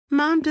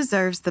Mom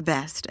deserves the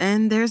best,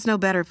 and there's no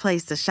better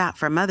place to shop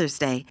for Mother's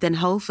Day than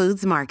Whole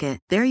Foods Market.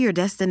 They're your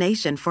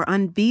destination for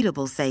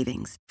unbeatable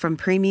savings, from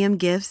premium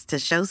gifts to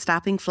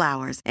show-stopping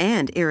flowers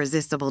and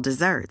irresistible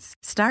desserts.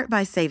 Start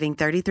by saving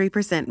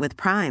 33% with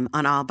Prime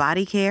on all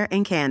body care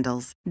and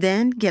candles.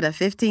 Then get a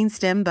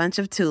 15-stem bunch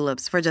of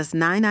tulips for just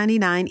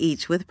 $9.99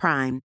 each with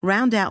Prime.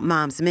 Round out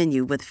Mom's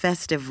menu with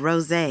festive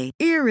rosé,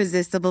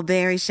 irresistible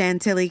berry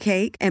chantilly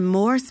cake, and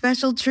more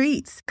special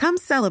treats. Come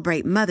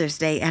celebrate Mother's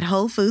Day at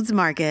Whole Foods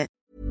Market.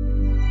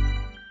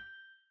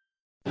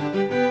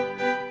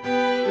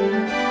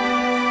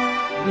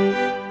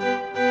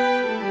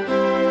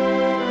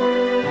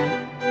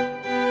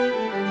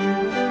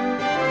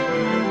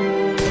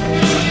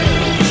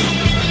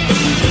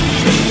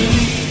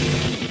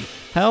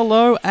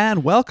 Hello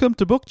and welcome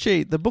to Book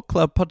Cheat, the book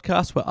club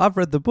podcast where I've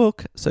read the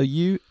book so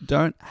you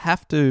don't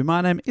have to. My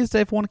name is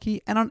Dave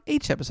Warnicky, and on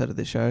each episode of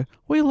this show,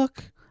 we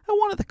look at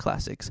one of the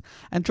classics.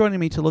 And joining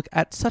me to look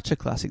at such a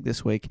classic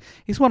this week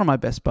is one of my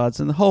best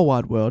buds in the whole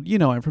wide world. You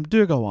know him from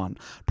Do Go On,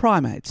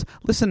 Primates,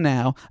 Listen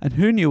Now, and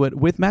Who Knew It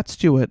with Matt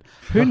Stewart.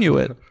 Who knew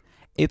it?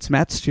 It's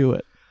Matt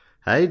Stewart.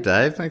 Hey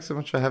Dave, thanks so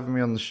much for having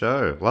me on the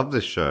show. Love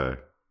this show.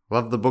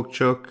 Love the book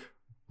chook.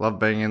 Love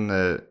being in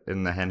the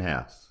hen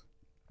house.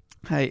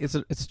 Hey, it's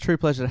a true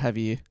pleasure to have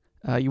you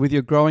with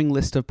your growing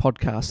list of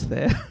podcasts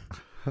there.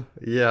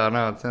 Yeah, I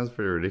know. It sounds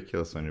pretty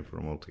ridiculous when you put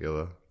them all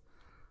together.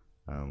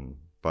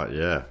 But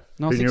yeah.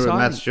 No, Who it's knew it, exciting.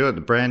 Matt Stewart,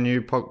 the brand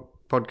new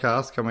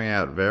podcast coming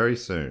out very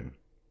soon.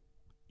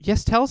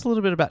 Yes, tell us a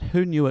little bit about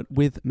Who Knew It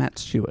with Matt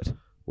Stewart.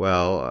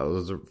 Well, it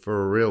was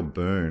for a real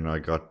boon. I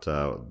got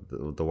the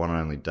one and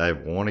only Dave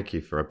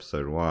Warnicky for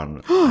episode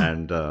 1,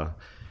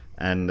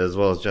 and as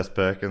well as Jess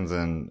Perkins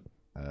and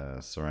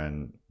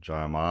Seren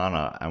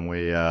Jayamana, and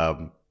we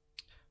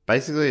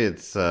basically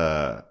it's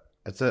a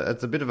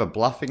bit of a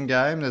bluffing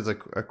game. There's a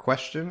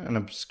question, an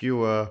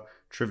obscure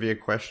trivia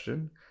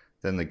question.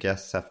 Then the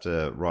guests have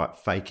to write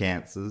fake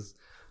answers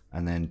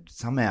and then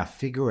somehow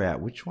figure out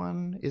which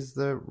one is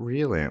the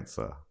real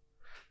answer.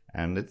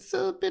 And it's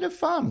a bit of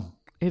fun.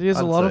 It is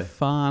I'd a lot say. of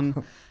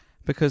fun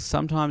because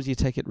sometimes you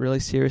take it really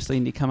seriously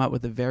and you come up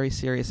with a very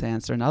serious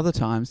answer, and other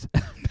times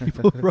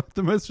people write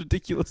the most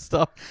ridiculous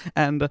stuff.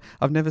 And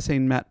I've never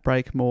seen Matt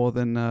break more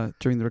than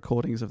during the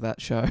recordings of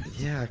that show.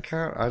 Yeah, I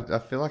can't. I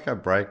feel like I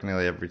break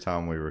nearly every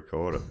time we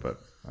record it,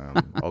 but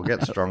I'll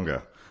get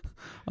stronger.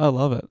 I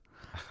love it.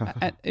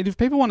 And if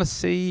people want to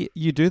see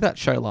you do that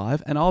show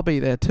live, and I'll be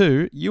there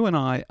too, you and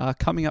I are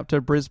coming up to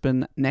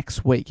Brisbane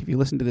next week. If you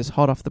listen to this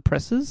hot off the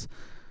presses.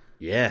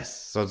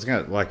 Yes, so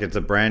it's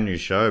a brand new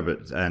show,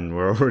 and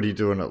we're already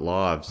doing it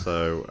live.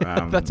 So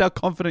That's how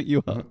confident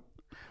you are.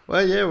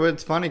 Well, yeah, well,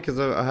 it's funny because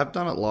I have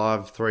done it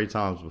live 3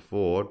 times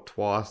before,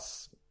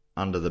 twice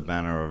under the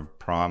banner of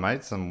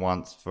Primates, and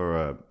once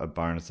for a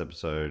bonus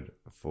episode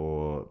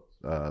for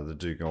the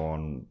Do Go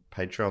On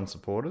Patreon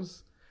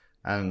supporters,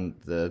 and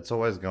it's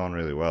always gone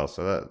really well.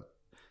 So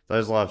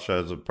those live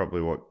shows are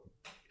probably what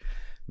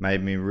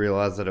made me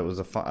realise that it was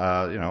a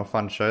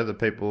fun show that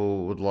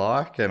people would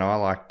like, and I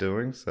like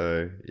doing.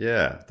 So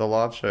yeah, the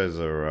live shows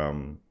are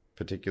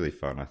particularly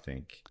fun, I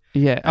think.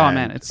 Yeah. Oh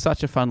man, it's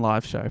such a fun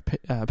live show.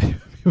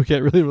 People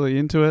get really, really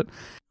into it.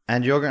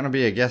 And you're going to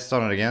be a guest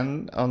on it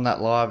again on that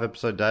live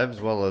episode, Dave,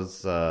 as well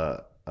as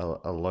a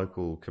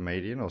local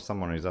comedian or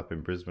someone who's up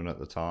in Brisbane at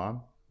the time.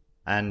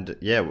 And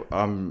yeah,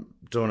 I'm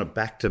doing it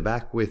back to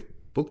back with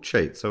Book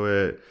Cheat,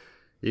 so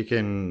you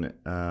can.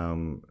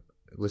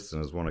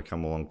 Listeners want to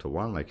come along to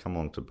one, they come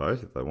on to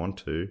both if they want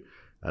to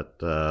at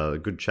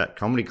Good Chat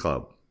Comedy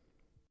Club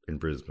in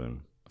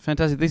Brisbane.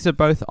 Fantastic. These are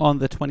both on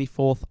the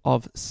 24th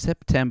of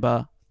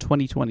September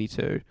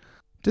 2022.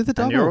 Do the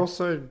double. And you're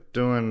also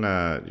doing,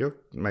 you're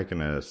making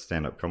a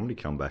stand-up comedy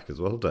comeback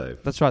as well, Dave.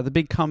 That's right, the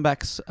big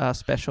comebacks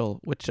special,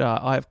 which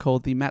I have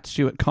called the Matt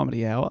Stewart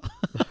Comedy Hour.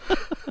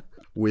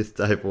 With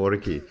Dave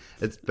Warnicky.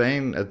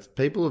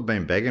 People have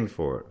been begging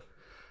for it.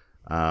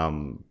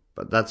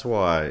 But that's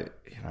why,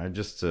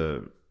 just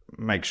to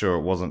make sure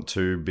it wasn't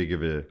too big of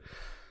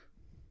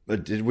we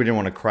didn't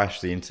want to crash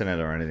the internet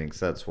or anything,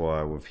 so that's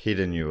why we've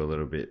hidden you a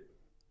little bit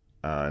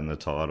in the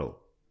title.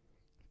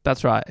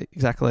 That's right,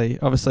 exactly.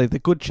 Obviously, the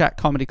Good Chat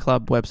Comedy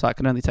Club website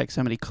can only take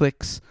so many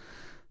clicks,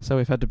 so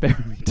we've had to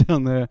bury me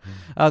down there.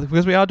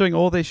 Because we are doing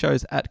all these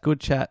shows at Good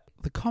Chat,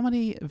 the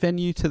comedy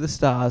venue to the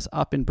stars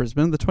up in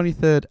Brisbane. The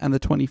 23rd and the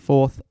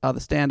 24th are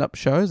the stand-up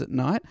shows at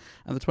night,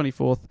 and the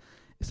 24th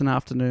is an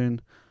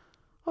afternoon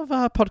of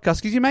podcast.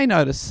 Because you may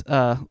notice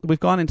we've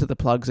gone into the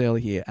plugs early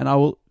here, and I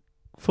will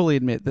fully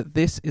admit that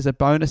this is a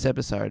bonus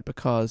episode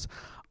because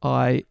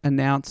I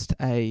announced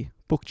a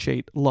Book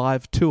Cheat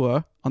live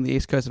tour on the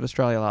east coast of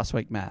Australia last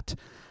week, Matt.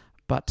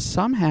 But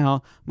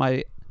somehow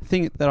my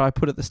thing that I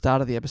put at the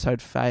start of the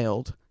episode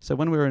failed. So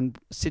when we were in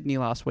Sydney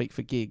last week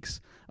for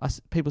gigs,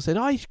 people said,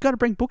 "Oh, you've got to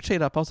bring Book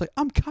Cheat up." I was like,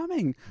 "I'm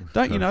coming,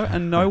 don't you know?"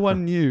 And no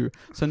one knew.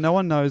 So no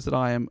one knows that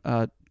I am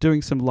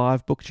doing some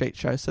live Book Cheat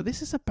shows. So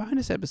this is a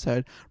bonus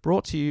episode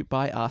brought to you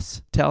by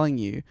us, telling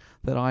you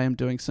that I am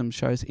doing some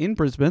shows in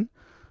Brisbane.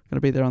 I'm going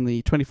to be there on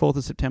the 24th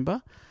of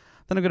September.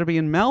 Then I'm going to be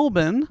in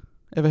Melbourne.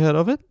 Ever heard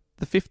of it?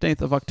 the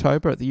 15th of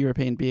October at the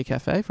European Beer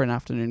Cafe for an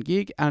afternoon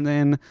gig. And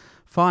then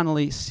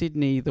finally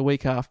Sydney the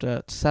week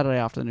after, Saturday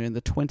afternoon,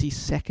 the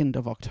 22nd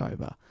of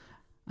October.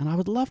 And I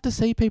would love to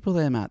see people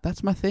there, Matt.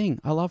 That's my thing.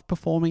 I love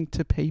performing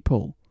to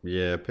people.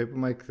 Yeah, people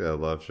make their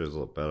live shows a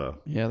lot better.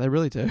 Yeah, they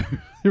really do.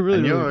 They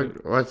really, really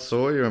do. I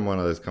saw you in one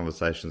of those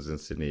conversations in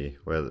Sydney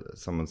where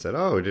someone said,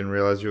 "Oh, we didn't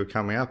realise you were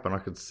coming up," and I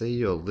could see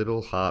your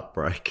little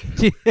heartbreak.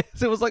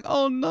 Yes, it was like,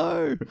 oh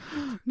no,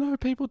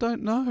 people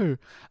don't know.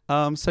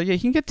 So yeah, you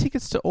can get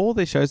tickets to all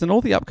these shows and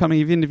all the upcoming.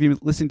 Even if you're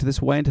listening to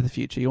this way into the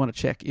future, you want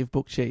to check if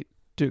Booksheet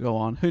Do Go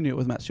On, Who Knew It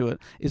with Matt Stewart,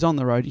 is on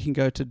the road. You can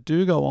go to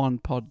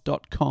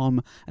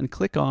dogoonpod.com and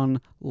click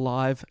on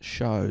live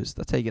shows.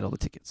 That's how you get all the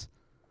tickets.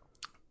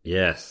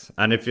 Yes,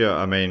 and if you're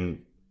a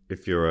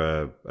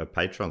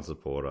Patreon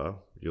supporter,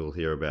 you'll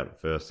hear about it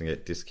first and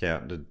get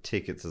discounted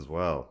tickets as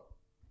well.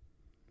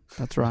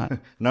 That's right.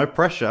 No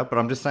pressure, but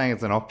I'm just saying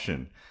it's an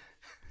option.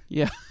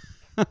 Yeah.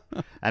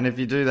 And if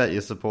you do that,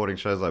 you're supporting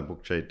shows like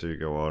Booksheet Do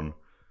Go On,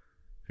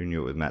 Who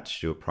Knew It with Matt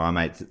Stewart,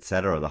 Primates,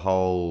 etc. The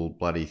whole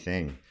bloody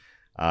thing.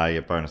 You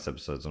get bonus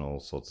episodes and all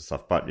sorts of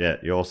stuff. But yeah,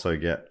 you also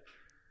get,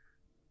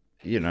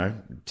 you're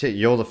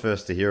the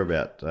first to hear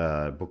about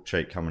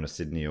Booksheet coming to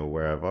Sydney or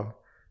wherever.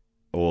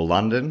 Or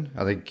London.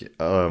 I think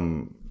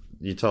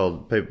you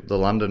told people, the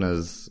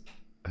Londoners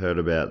heard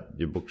about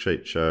your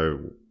Booksheet show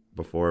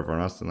before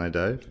everyone else, didn't they,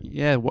 Dave?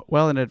 Yeah,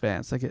 well in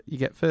advance. You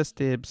get first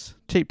dibs,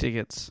 cheap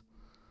tickets.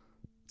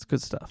 It's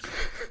good stuff.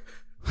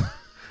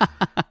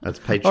 That's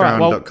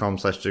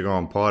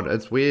patreon.com/dogoonpod.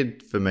 It's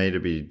weird for me to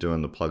be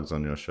doing the plugs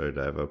on your show,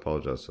 Dave. I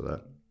apologise for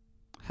that.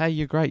 Hey,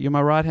 you're great. You're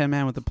my right-hand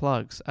man with the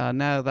plugs.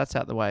 Now that's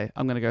out the way,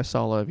 I'm going to go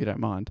solo if you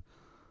don't mind.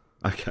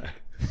 Okay.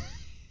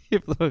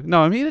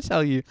 No, I'm here to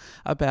tell you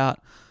about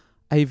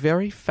a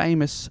very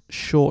famous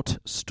short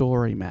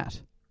story,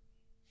 Matt.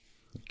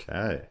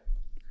 Okay.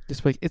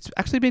 This week, it's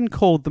actually been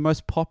called the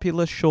most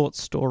popular short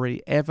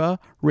story ever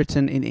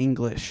written in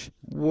English.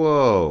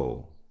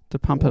 Whoa. To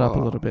pump it up a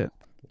little bit.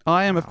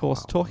 I am, of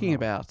course, talking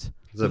about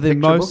Is it a picture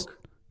book?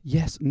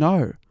 Yes,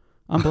 no.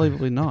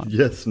 Unbelievably not.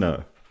 Yes,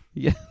 no.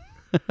 Yeah.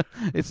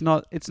 It's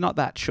not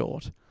that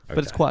short, but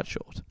it's quite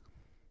short.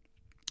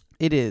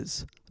 It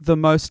is The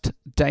Most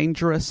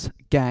Dangerous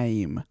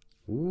Game.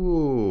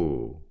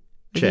 Ooh.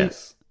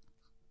 Chess.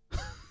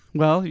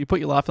 Well, you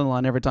put your life on the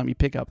line every time you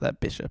pick up that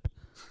bishop.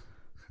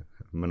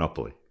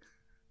 Monopoly.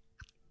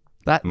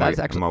 That's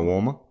actually... Am I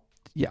warmer?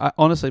 Yeah,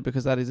 honestly,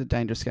 because that is a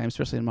dangerous game,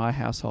 especially in my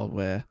household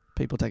where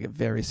people take it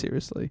very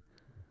seriously.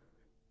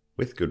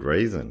 With good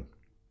reason.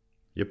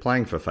 You're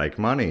playing for fake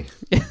money.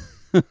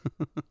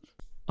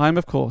 I'm,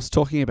 of course,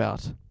 talking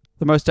about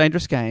The Most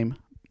Dangerous Game,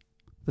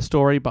 the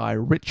story by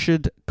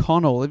Richard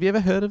Connell. Have you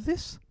ever heard of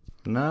this?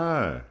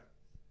 No.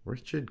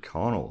 Richard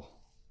Connell.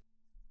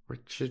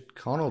 Richard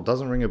Connell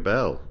doesn't ring a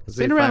bell. Is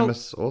he a around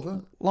famous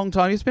author? Long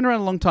time. He's been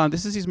around a long time.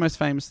 This is his most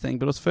famous thing,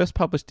 but it was first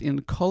published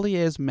in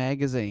Collier's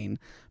magazine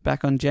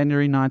back on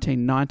January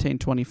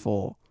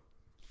 1924.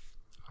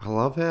 I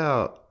love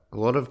how a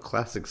lot of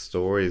classic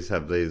stories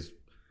have these,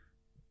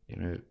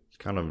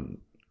 kind of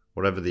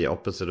whatever the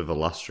opposite of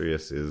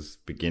illustrious is,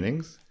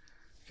 beginnings.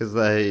 Because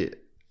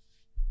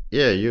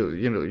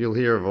you'll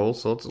hear of all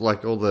sorts,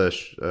 like all the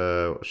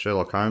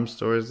Sherlock Holmes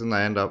stories, and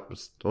they end up,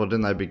 or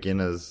didn't they begin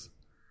as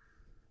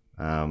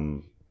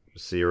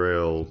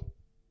serial,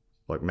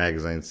 like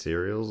magazine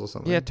serials or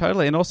something? Yeah,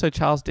 totally. And also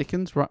Charles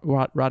Dickens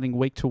writing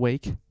week to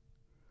week.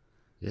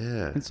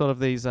 Yeah. In sort of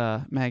these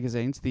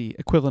magazines, the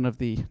equivalent of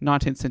the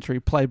 19th century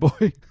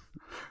Playboy.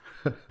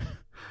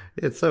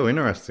 It's so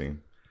interesting.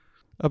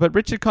 But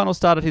Richard Connell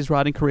started his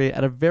writing career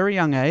at a very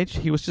young age.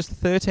 He was just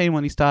 13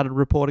 when he started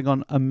reporting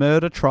on a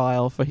murder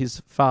trial for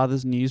his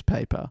father's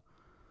newspaper.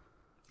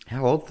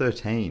 How old?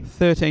 13?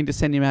 13 to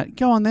send him out.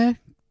 Go on there.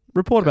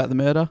 Report about the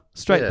murder.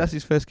 Straight, that's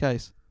his first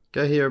case.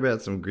 Go hear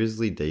about some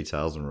grisly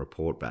details and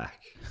report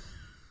back.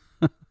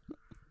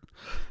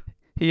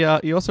 He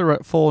also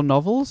wrote 4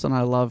 novels, and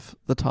I love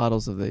the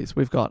titles of these.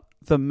 We've got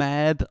The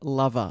Mad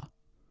Lover,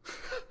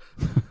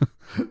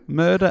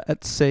 Murder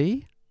at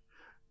Sea,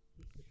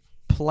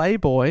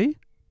 Playboy.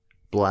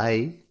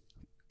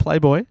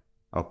 Playboy.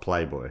 Oh,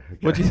 Playboy. Okay.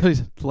 What did you say? He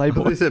said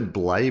Playboy. He said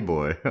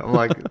Playboy. I'm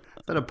like, is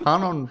that a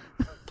pun on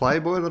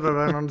Playboy that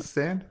I don't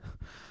understand?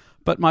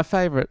 But my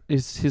favourite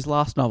is his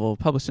last novel,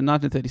 published in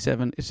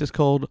 1937. It's just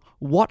called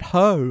What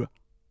Ho!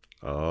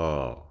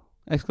 Oh.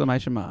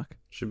 Exclamation mark.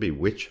 Should be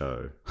Witch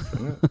Ho,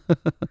 shouldn't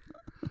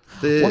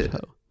it? What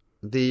Ho?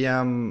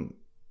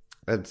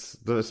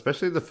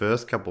 Especially the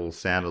first couple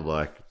sounded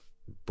like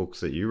books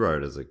that you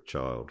wrote as a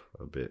child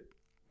a bit.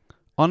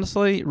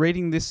 Honestly,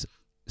 reading this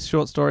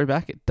short story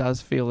back, it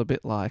does feel a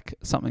bit like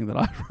something that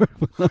I wrote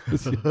when I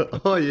was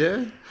young. Oh,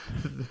 yeah?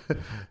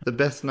 The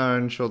best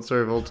known short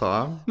story of all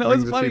time? No,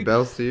 Rings it's a funny. few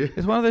bells to you?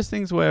 It's one of those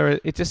things where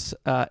it just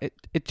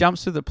it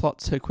jumps through the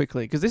plot so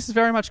quickly, because this is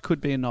very much could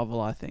be a novel,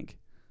 I think.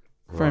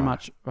 Very Right.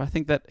 much. I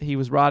think that he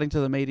was writing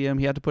to the medium.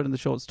 He had to put in the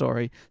short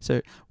story.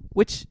 So,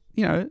 which,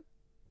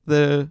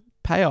 the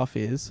payoff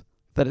is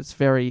that it's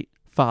very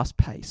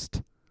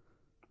fast-paced.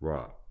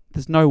 Right.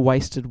 There's no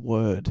wasted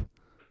word.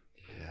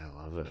 Yeah,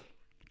 I love it.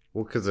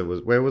 Well, because it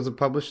was... Where was it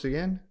published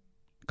again?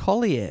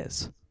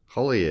 Collier's.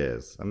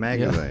 Collier's, a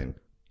magazine.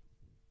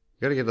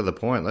 You got to get to the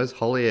point. Those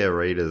Collier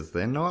readers,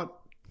 they're not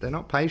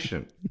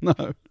patient. No.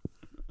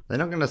 They're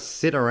not going to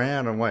sit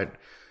around and wait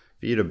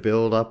for you to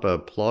build up a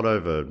plot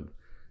over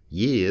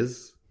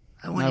years.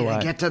 I want you to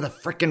get to the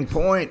frickin'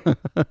 point.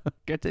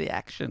 Get to the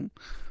action.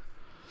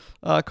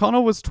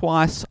 Connell was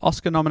twice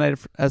Oscar nominated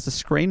as a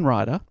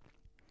screenwriter,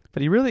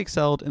 but he really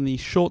excelled in the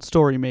short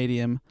story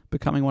medium,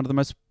 becoming one of the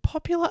most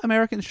popular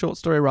American short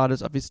story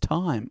writers of his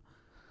time.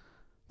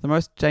 The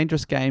Most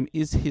Dangerous Game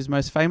is his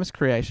most famous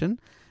creation,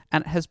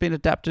 and it has been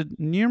adapted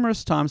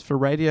numerous times for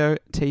radio,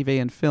 TV,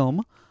 and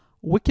film.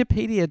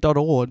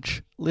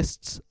 Wikipedia.org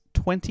lists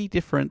 20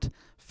 different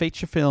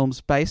feature films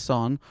based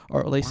on,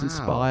 or at least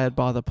inspired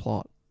by, the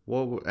plot.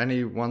 Well,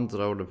 any ones that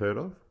I would have heard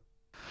of?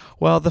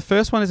 Well, the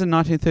first one is in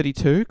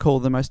 1932,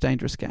 called The Most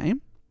Dangerous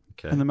Game.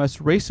 Okay. And the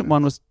most recent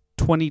one was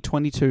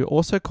 2022,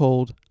 also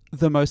called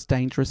The Most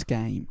Dangerous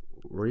Game.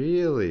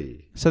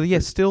 Really? So, yeah,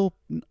 still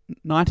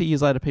 90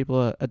 years later, people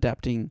are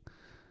adapting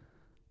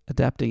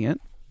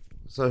it.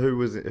 So who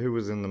was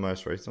in the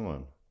most recent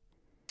one?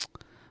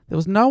 There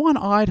was no one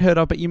I'd heard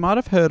of, but you might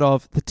have heard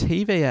of the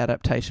TV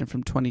adaptation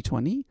from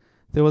 2020.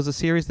 There was a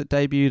series that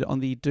debuted on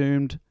the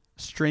doomed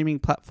streaming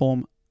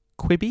platform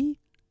Quibi.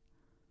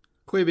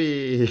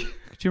 Quibi. Do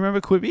you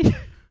remember Quibi?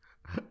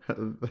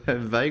 It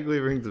vaguely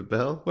rings a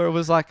bell. Where it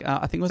was like,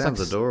 I think it was Sounds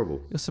adorable.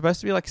 It was supposed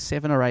to be like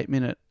 7 or 8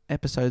 minute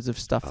episodes of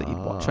stuff that you'd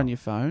watch on your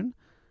phone.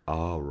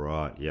 Oh,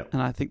 right. Yep.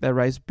 And I think they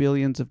raised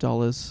billions of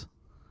dollars,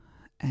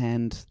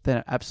 and then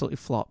it absolutely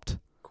flopped.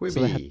 Quibi.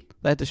 So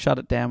they had to shut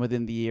it down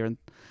within the year, and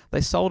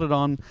they sold it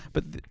on,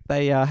 but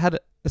they had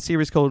a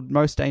series called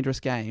Most Dangerous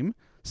Game,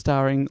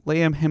 starring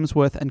Liam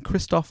Hemsworth and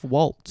Christoph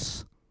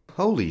Waltz.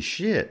 Holy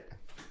shit.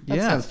 That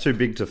sounds too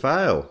big to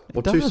fail.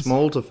 Or too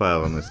small to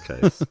fail in this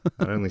case.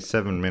 At only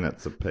 7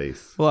 minutes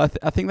apiece. Well,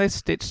 I think they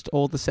stitched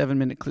all the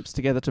 7-minute clips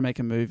together to make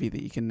a movie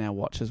that you can now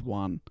watch as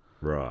one.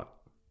 Right.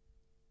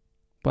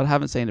 But I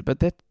haven't seen it,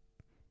 but they're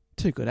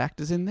two good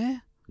actors in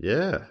there.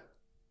 Yeah.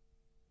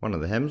 One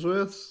of the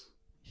Hemsworths.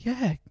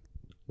 Yeah.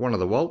 One of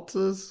the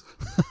Waltzes.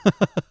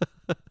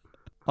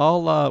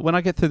 I'll when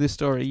I get through this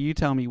story, you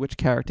tell me which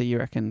character you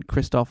reckon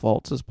Christoph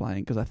Waltz is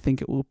playing, because I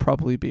think it will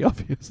probably be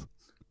obvious.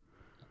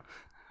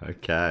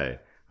 Okay.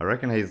 I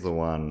reckon he's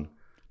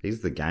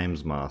the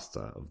games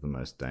master of The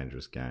Most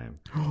Dangerous Game.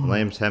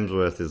 Liam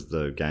Hemsworth is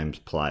the games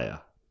player.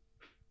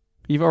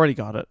 You've already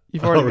got it.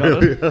 Got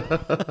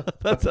it.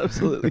 That's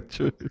absolutely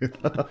true.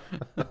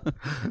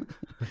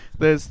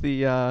 There's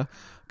the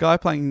guy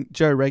playing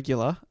Joe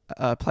Regular,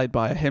 played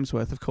by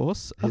Hemsworth, of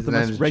course. His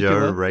name's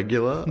Joe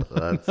Regular?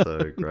 That's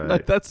so great. No,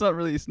 that's not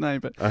really his name,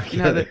 but okay.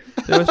 you know,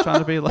 they was trying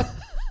to be like...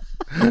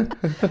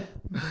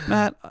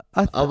 Matt,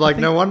 I'm like,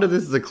 no wonder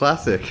this is a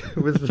classic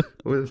with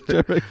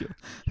Joe Regular.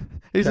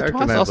 He's a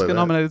twice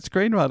Oscar-nominated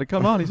screenwriter.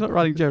 Come on, he's not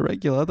writing Joe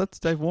Regular. That's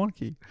Dave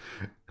Warnke.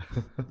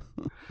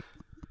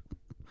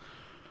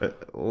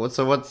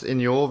 So what's in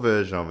your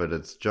version of it?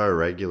 It's Joe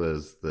Regular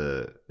is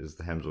the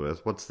Hemsworth.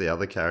 What's the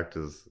other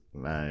character's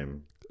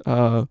name?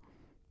 In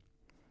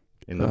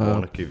the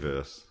Warnke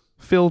verse.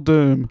 Phil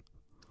Doom.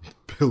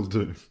 Phil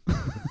Doom.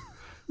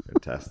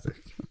 Fantastic.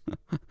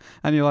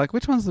 And you're like,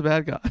 which one's the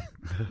bad guy?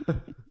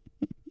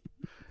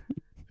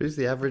 Who's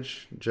the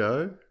average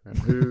Joe? And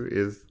who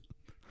is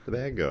the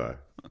bad guy?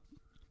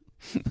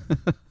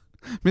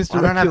 Mr.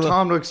 I don't have Regular.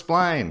 time to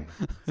explain.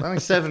 It's only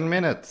 7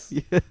 minutes.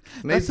 Yeah, it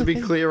needs to be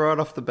clear right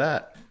off the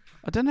bat.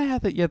 I don't know how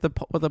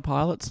what the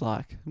pilot's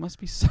like. It must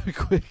be so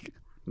quick.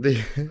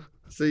 They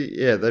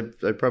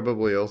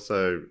probably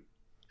also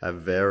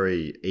have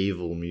very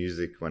evil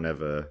music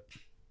whenever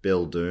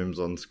Bill Doom's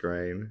on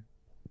screen.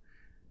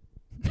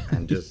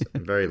 And just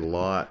very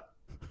light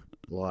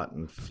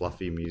and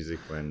fluffy music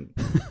when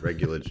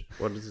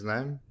what is his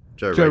name?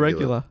 Joe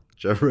Regular.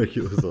 Joe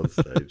Regular's on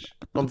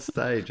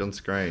stage. On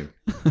screen.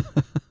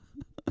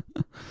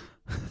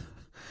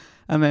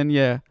 And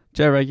then,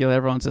 Joe Regular,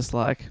 everyone's just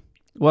like,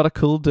 what a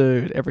cool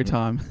dude every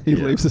time he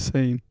leaves the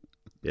scene.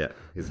 Yeah,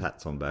 his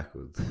hat's on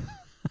backwards.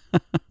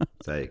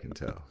 That's how you can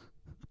tell.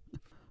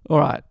 All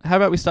right, how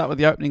about we start with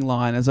the opening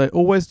line, as I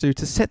always do,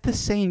 to set the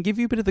scene, give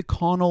you a bit of the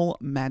Connell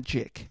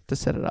magic to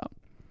set it up.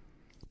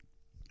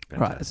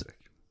 Fantastic. Right,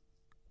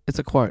 it's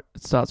a quote.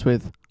 It starts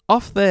with,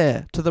 "Off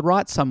there, to the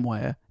right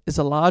somewhere, is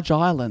a large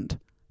island,"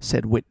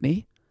 said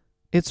Whitney.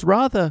 "It's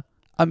rather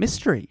a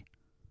mystery."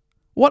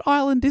 "What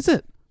island is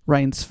it?"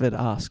 Rainsford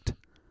asked.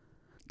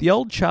 "The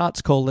old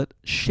charts call it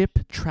Ship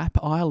Trap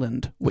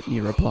Island," Whitney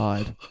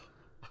replied.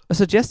 "A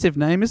suggestive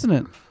name, isn't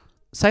it?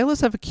 Sailors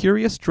have a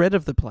curious dread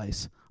of the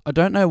place. I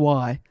don't know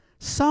why.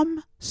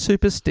 Some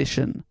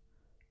superstition.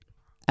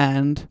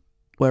 And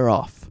we're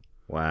off."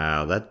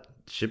 Wow, that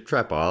Ship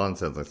Trap Island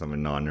sounds like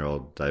something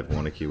 9-year-old Dave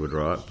Warnke would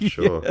write, for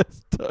sure.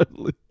 Yes,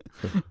 totally.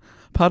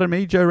 Pardon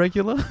me, Joe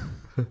Regular?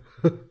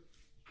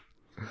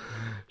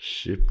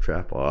 Ship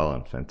Trap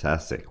Island,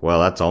 fantastic. Well,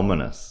 that's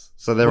ominous.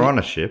 So they're on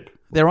a ship.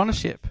 They're on a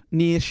ship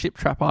near Ship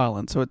Trap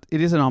Island, so it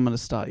is an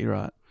ominous start, you're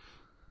right.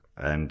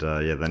 And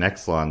the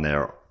next line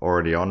there,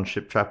 already on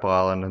Ship Trap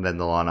Island, and then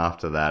the line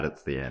after that,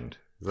 it's the end.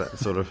 Is that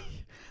sort of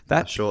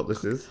how short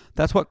this is?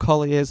 That's what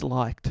Collier's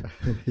liked.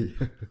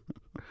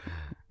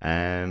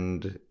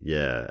 And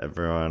yeah,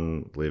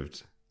 everyone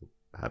lived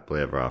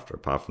happily ever after,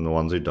 apart from the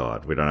ones who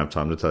died. We don't have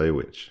time to tell you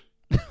which.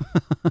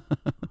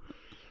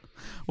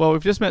 Well,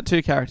 we've just met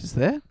two characters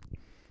there.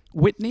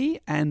 Whitney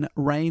and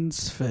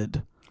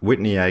Rainsford.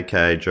 Whitney,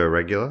 aka Joe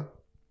Regular.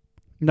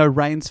 No,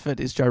 Rainsford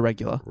is Joe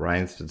Regular.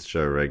 Rainsford's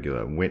Joe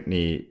Regular.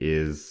 Whitney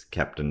is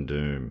Captain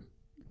Doom.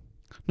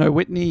 No,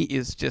 Whitney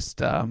is just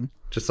some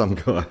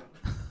guy.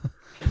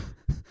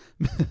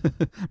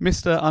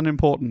 Mr.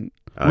 Unimportant.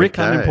 Okay. Rick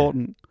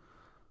Unimportant.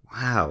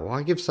 Wow,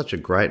 why give such a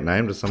great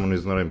name to someone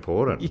who's not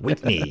important? Yeah.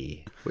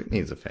 Whitney. Whitney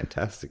is a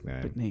fantastic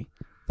name. Whitney.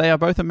 They are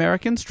both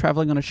Americans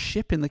traveling on a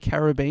ship in the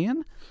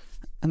Caribbean,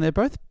 and they're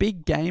both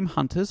big game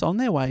hunters on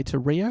their way to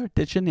Rio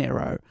de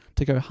Janeiro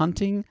to go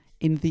hunting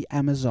in the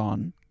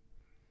Amazon.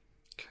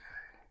 Okay.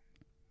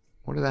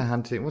 What are they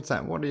hunting? What's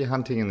that? What are you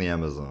hunting in the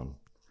Amazon?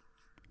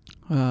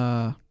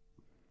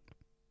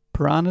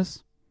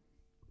 Piranhas.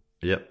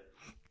 Yep.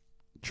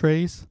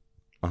 Trees.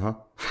 Uh-huh.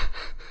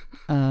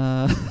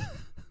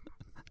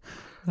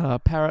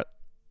 Parrot.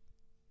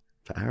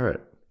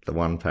 Parrot. The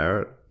one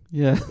parrot?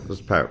 Yeah.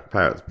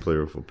 Parrot's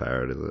plural for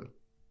parrot, is it?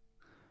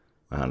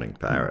 A hunting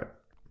parrot.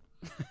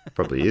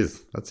 Probably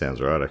is. That sounds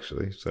right,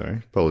 actually. Sorry.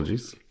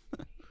 Apologies.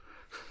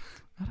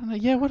 I don't know.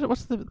 Yeah,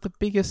 what's the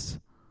biggest...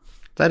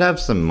 They'd have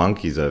some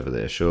monkeys over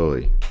there,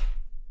 surely.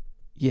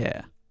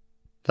 Yeah.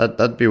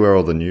 That'd be where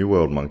all the New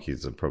World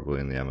monkeys are, probably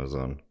in the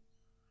Amazon.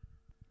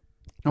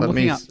 I'm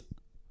looking up...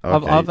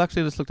 Okay. I've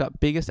actually just looked up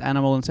biggest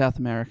animal in South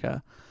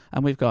America,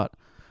 and we've got...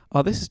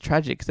 Oh, this is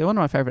tragic, because they're one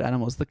of my favourite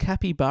animals, the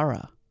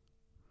capybara.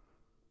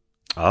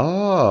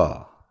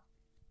 Oh,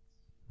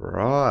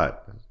 right.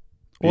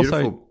 Beautiful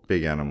Also,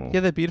 big animal. Yeah,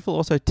 they're beautiful.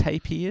 Also,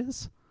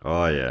 tapirs.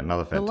 Oh, yeah,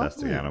 another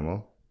fantastic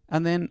animal.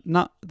 And then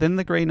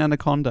the green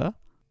anaconda.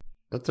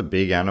 That's a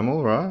big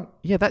animal, right?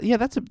 Yeah,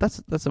 that's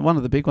one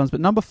of the big ones. But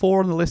number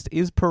 4 on the list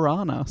is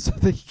piranha. So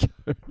there you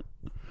go.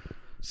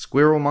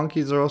 Squirrel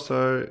monkeys are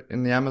also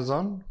in the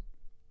Amazon.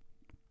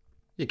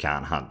 You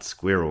can't hunt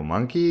squirrel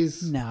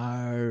monkeys.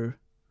 No.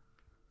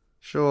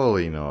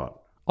 Surely not.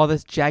 Oh,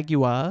 there's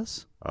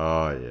jaguars.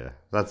 Oh, yeah.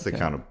 That's the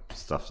kind of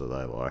stuff that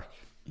they like.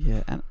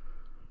 Yeah, and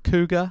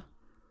cougar.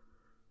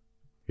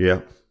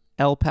 Yeah.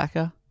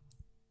 Alpaca.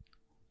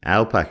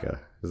 Alpaca.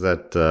 Is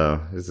that,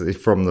 is it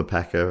from the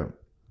Packer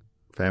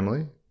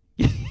family?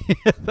 Yeah,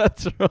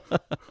 that's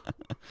right.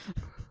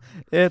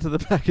 Heir to the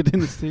Packer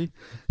dynasty.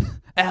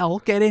 Al,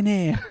 get in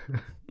here.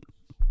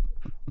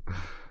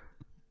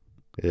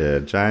 Yeah,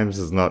 James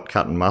is not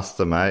cutting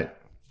mustard, mate.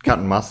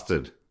 Cutting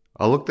mustard.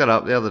 I looked that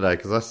up the other day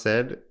because I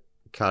said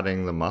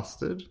cutting the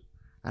mustard.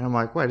 And I'm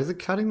like, wait, is it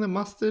cutting the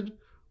mustard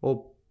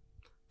or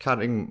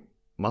cutting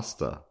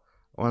muster?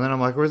 And then I'm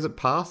like, or is it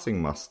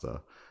passing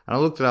muster? And I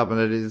looked it up and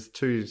it is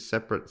two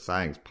separate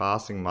sayings,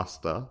 passing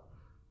muster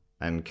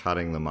and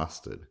cutting the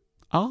mustard.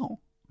 Oh.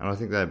 And I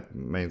think that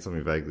means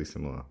something vaguely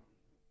similar.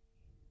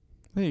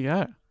 There you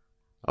go.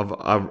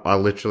 I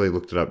literally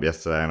looked it up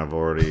yesterday and I've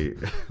already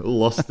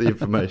lost the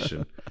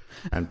information.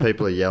 And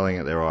people are yelling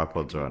at their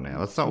iPods right now.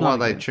 That's not why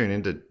they tune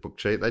into Book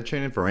Cheat. They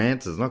tune in for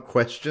answers, not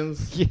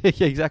questions. Yeah,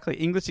 exactly.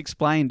 English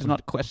explained,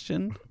 not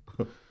questioned.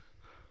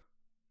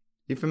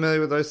 You familiar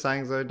with those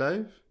sayings though,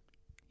 Dave?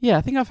 Yeah,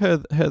 I think I've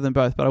heard them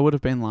both, but I would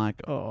have been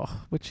like,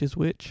 oh, which is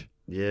which?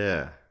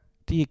 Yeah.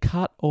 Do you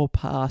cut or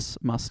pass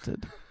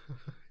mustard?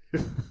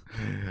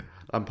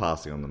 I'm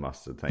passing on the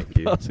mustard, thank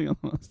you. Passing on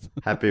the mustard.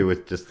 Happy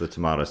with just the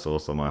tomato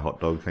sauce on my hot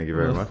dog, thank you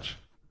very much.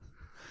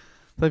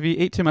 So if you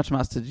eat too much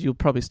mustard, you'll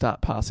probably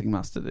start passing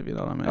mustard, if you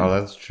know what I mean. Oh,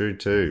 that's true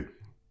too.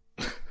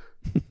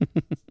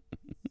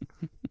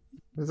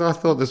 I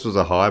thought this was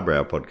a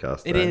highbrow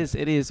podcast. It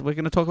is. We're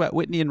going to talk about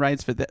Whitney and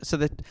Rainsford. So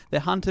they're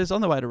hunters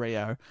on the way to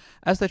Rio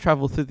as they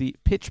travel through the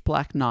pitch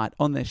black night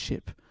on their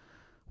ship,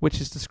 which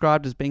is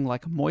described as being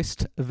like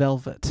moist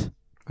velvet.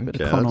 Okay,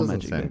 that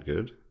doesn't sound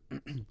good.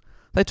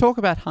 They talk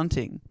about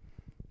hunting.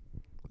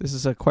 This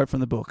is a quote from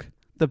the book.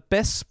 The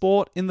best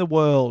sport in the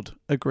world,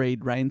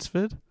 agreed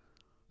Rainsford.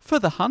 For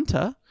the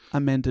hunter,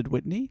 amended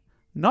Whitney,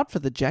 not for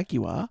the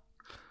jaguar.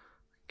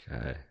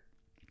 Okay.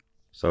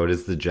 So it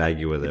is the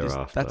jaguar they're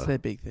after. That's their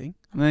big thing.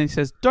 And then he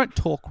says, don't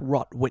talk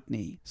rot,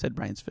 Whitney, said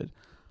Rainsford.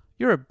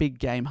 You're a big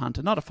game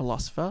hunter, not a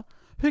philosopher.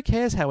 Who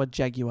cares how a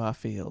jaguar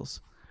feels?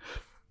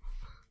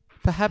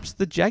 Perhaps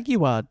the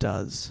jaguar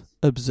does,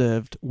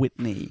 observed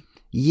Whitney.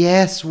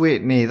 Yes,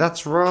 Whitney,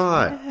 that's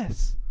right.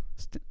 Yes.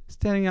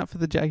 Standing up for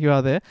the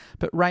jaguar there.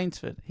 But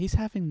Rainsford, he's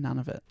having none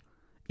of it.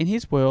 In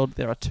his world,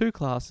 there are two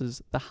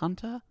classes, the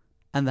hunter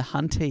and the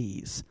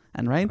huntees.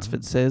 And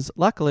Rainsford says,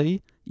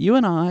 luckily, you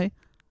and I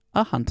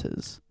are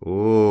hunters.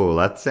 Ooh,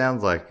 that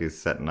sounds like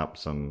he's setting up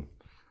some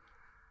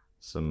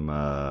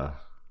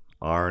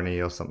irony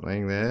or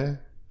something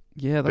there.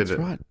 Yeah, that's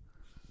right.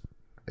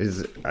 I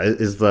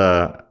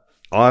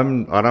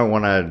don't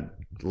want to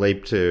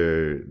leap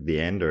to the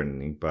end or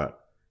anything, but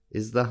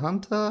is the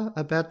hunter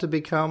about to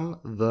become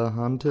the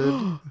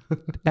hunted?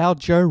 Our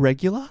Joe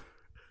Regular?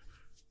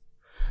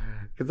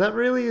 Because that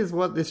really is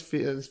what this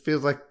feels. This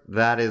feels like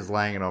that is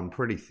laying it on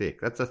pretty thick.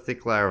 That's a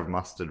thick layer of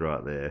mustard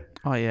right there.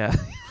 Oh, yeah.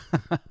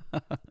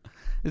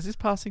 Is this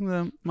passing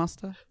the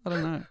muster? I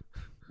don't know.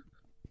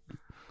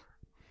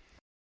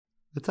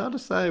 It's hard to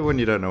say when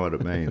you don't know what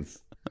it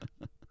means.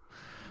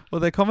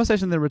 Well, their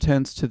conversation then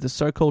returns to the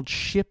so-called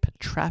ship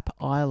Trap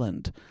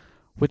Island,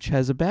 which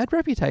has a bad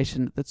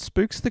reputation that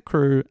spooks the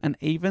crew and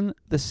even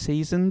the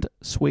seasoned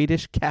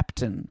Swedish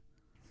captain.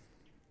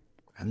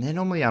 And they're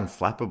normally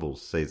unflappable,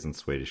 seasoned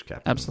Swedish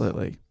captains.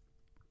 Absolutely.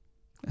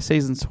 A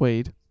seasoned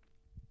Swede.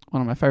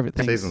 One of my favourite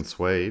things. Seasoned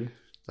Swede,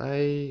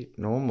 they've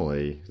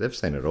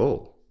seen it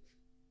all.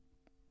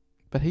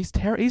 But he's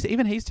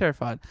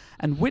terrified.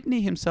 And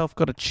Whitney himself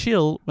got a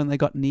chill when they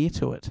got near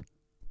to it.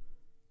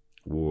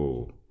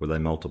 Whoa. Were they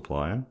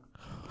multiplying?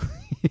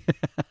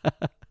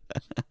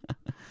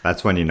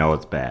 That's when you know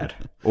it's bad.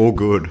 Or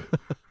good.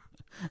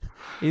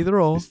 Either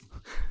or.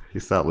 You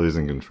start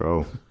losing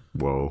control.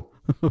 Whoa.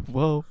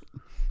 Whoa.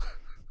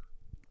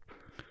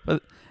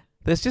 But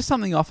there's just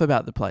something off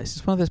about the place.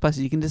 It's one of those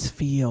places you can just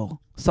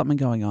feel something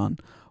going on.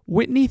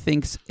 Whitney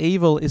thinks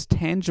evil is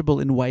tangible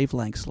in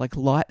wavelengths like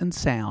light and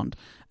sound.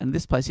 And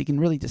this place you can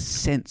really just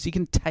sense, you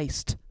can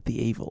taste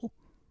the evil.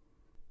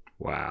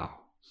 Wow.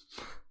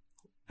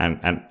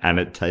 And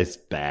it tastes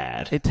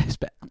bad. It tastes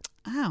bad.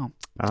 Ow.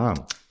 Oh.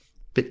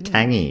 Bit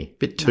tangy.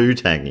 Bit too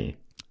tangy.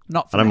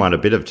 Not for I don't me. mind a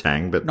bit of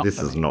tang, but Not this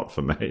for is me. not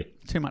for me.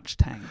 Too much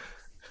tang.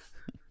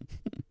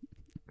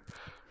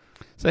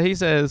 So he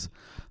says,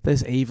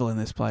 there's evil in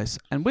this place.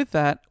 And with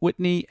that,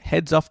 Whitney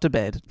heads off to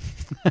bed.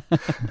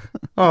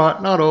 All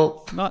right, not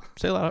all.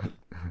 See you later.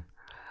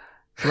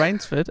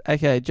 Rainsford,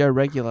 aka Joe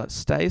Regular,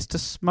 stays to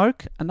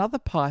smoke another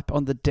pipe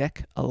on the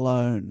deck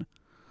alone.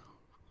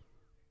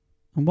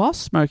 And while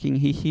smoking,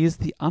 he hears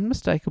the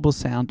unmistakable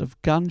sound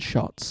of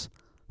gunshots,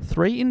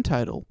 3 in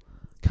total,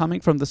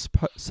 coming from the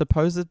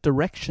supposed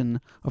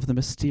direction of the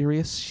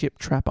mysterious ship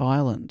Trap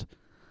Island.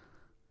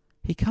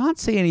 He can't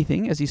see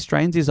anything as he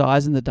strains his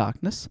eyes in the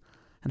darkness,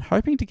 and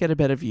hoping to get a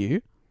better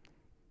view,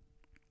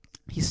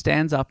 he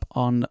stands up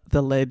on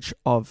the ledge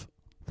of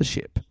the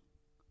ship.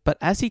 But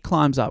as he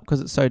climbs up,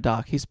 because it's so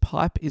dark, his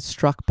pipe is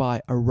struck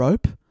by a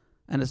rope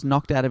and it's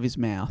knocked out of his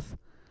mouth.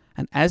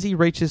 And as he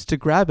reaches to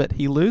grab it,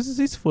 he loses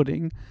his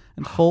footing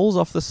and falls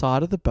off the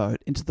side of the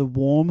boat into the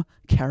warm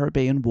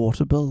Caribbean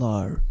water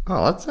below.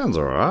 Oh, that sounds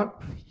all right.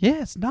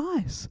 Yeah, it's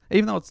nice.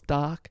 Even though it's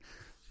dark,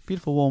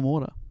 beautiful warm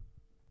water.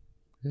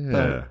 Yeah.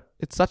 But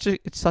it's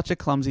such a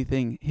clumsy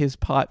thing. His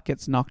pipe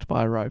gets knocked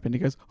by a rope and he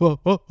goes, oh,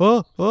 oh,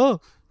 oh,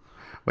 oh.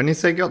 When you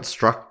say got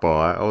struck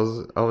by, I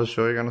was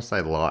sure you're going to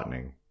say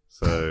lightning.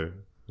 So,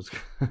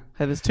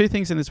 Hey, there's 2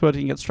 things in this world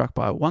you can get struck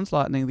by. One's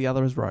lightning, the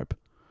other is rope.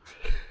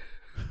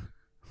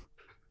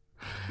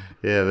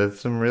 yeah, there's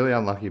some really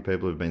unlucky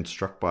people who've been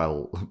struck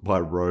by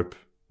rope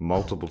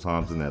multiple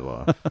times in their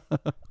life.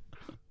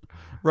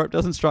 Rope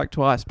doesn't strike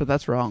twice, but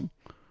that's wrong.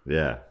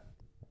 Yeah.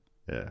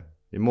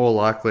 You're more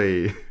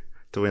likely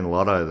to win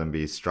lotto than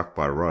be struck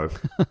by rope.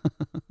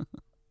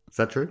 Is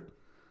that true?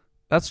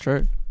 That's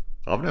true.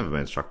 I've never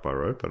been struck by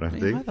rope, I don't Me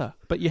think. neither.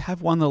 But you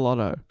have won the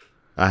lotto.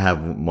 I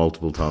have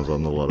multiple times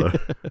on the lotto.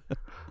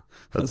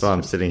 That's why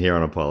I'm sitting here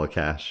on a pile of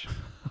cash.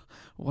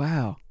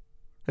 Wow.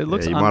 It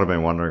looks. You might have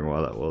been wondering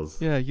why that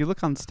was. Yeah, you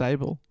look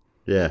unstable.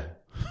 Yeah.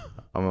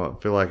 I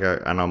feel like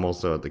and I'm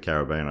also at the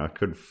Caribbean. I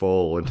could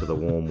fall into the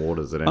warm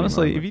waters at any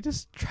Honestly, moment. if you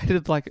just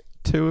traded like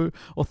 2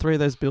 or 3 of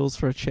those bills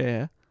for a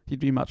chair, you'd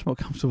be much more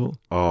comfortable.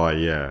 Oh,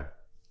 yeah.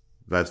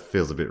 That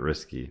feels a bit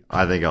risky.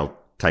 I think I'll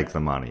take the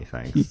money,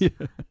 thanks. Yeah.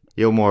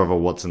 You're more of a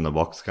what's in the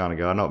box kind of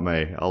guy, not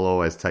me. I'll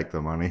always take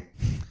the money.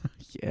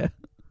 Yeah.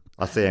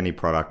 I see any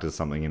product as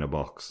something in a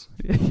box.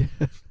 Yeah.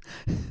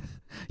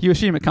 You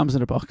assume it comes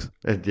in a box.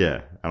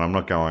 Yeah, and I'm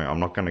not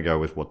going to go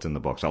with what's in the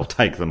box. I'll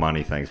take the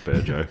money, thanks,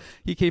 Berjo.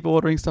 You keep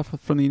ordering stuff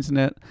from the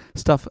internet,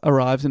 stuff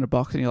arrives in a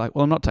box, and you're like,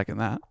 well, I'm not taking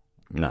that.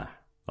 No,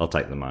 I'll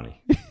take the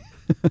money.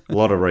 A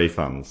lot of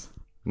refunds.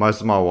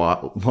 Most of my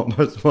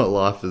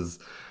life is,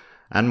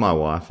 and my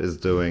wife is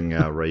doing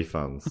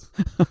refunds.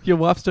 Your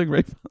wife's doing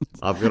refunds.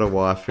 I've got a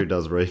wife who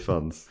does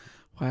refunds.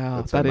 Wow,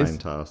 That's her main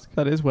task.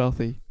 That is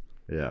wealthy.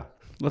 Yeah.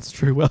 That's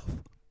true wealth.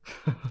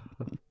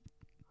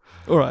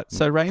 All right,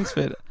 so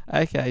Rainsford,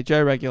 aka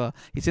Joe Regular,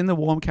 he's in the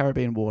warm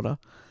Caribbean water.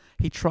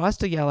 He tries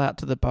to yell out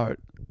to the boat,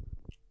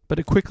 but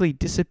it quickly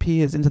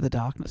disappears into the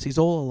darkness. He's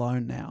all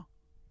alone now.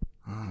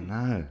 Oh,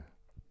 no.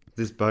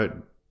 This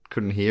boat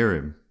couldn't hear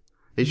him.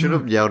 He should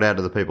have yelled out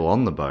to the people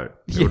on the boat.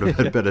 He would have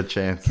had a better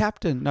chance.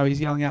 Captain. No,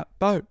 he's yelling out,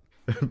 boat.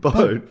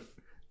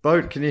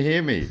 Boat, can you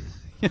hear me?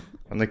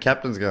 And the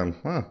captain's going,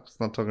 it's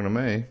not talking to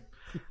me.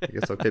 I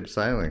guess I'll keep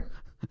sailing.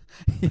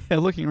 Yeah,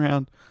 looking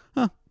around.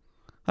 I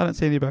don't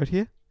see any boat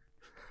here.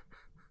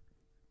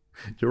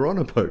 You're on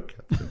a boat,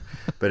 Captain.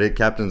 But the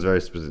captain's very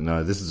specific.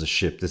 No, this is a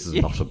ship. This is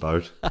not a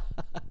boat.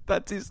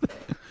 That's his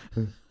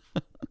thing.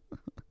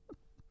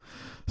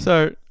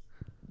 So,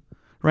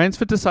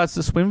 Rainsford decides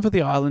to swim for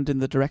the island in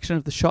the direction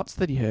of the shots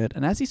that he heard,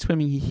 and as he's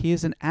swimming, he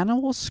hears an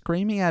animal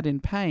screaming out in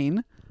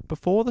pain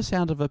before the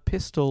sound of a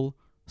pistol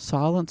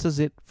silences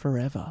it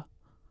forever.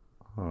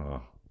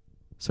 Oh.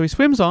 So he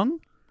swims on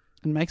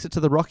and makes it to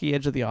the rocky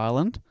edge of the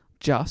island,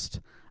 and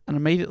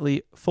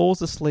immediately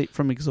falls asleep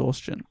from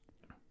exhaustion.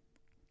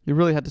 He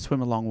really had to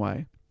swim a long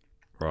way.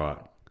 Right.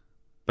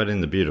 But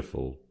in the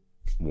beautiful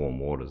warm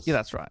waters. Yeah,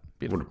 that's right.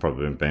 Beautiful. Would have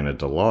probably been a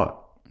delight.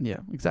 Yeah,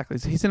 exactly.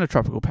 So he's in a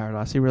tropical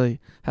paradise. He really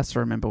has to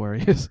remember where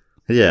he is.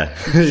 Yeah.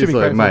 Should He's be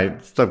like, grateful.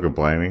 mate, stop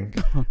complaining.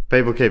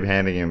 People keep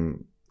handing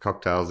him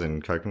cocktails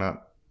in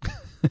coconut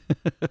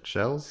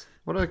shells.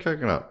 What are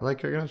coconut? Are they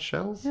coconut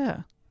shells?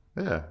 Yeah.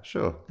 Yeah,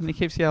 sure. And he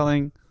keeps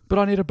yelling, but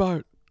I need a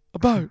boat. A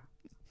boat.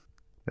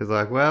 He's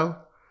like,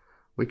 well,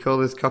 we call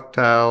this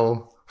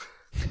cocktail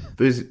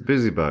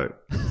boozy boat.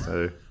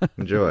 So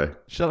enjoy.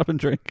 Shut up and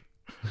drink.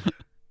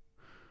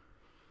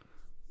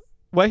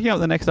 Waking up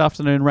the next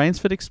afternoon,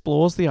 Rainsford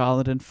explores the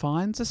island and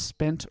finds a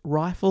spent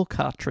rifle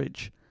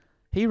cartridge.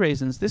 He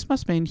reasons this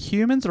must mean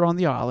humans are on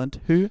the island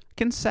who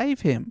can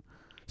save him.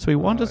 So he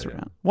wanders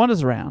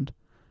around,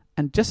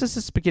 and just as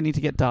it's beginning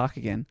to get dark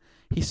again,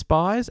 he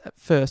spies at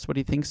first what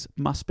he thinks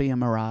must be a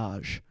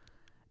mirage.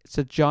 It's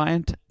a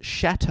giant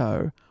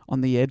chateau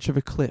on the edge of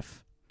a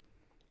cliff.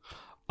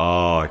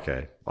 Oh,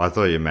 okay. I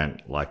thought you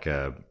meant like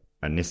a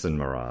Nissan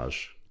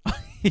Mirage.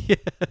 Yeah,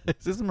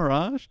 is this a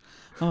mirage?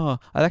 Oh,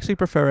 I'd actually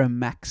prefer a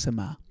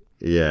Maxima.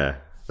 Yeah.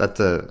 That's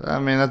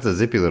a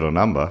zippy little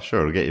number. Sure,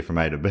 it'll get you from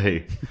A to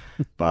B.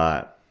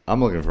 But I'm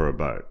looking for a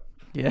boat.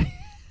 Yeah.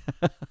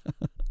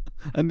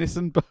 A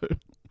Nissan boat.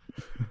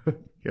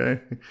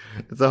 Okay?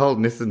 It's a whole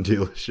Nissan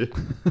dealership.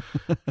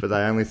 But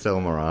they only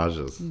sell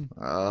Mirages.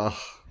 Oh.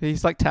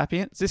 He's like tapping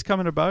it. Does this come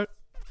in a boat?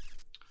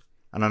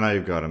 And I know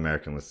you've got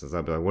American listeners.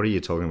 I'll be like, what are you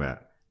talking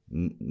about?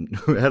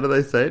 How do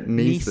they say it?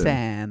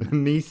 Nissan.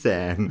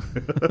 Nissan.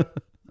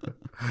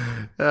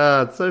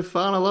 It's so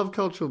fun. I love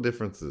cultural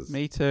differences.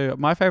 Me too.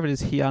 My favorite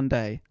is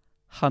Hyundai.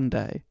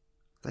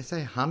 They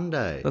say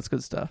Hyundai. That's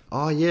good stuff.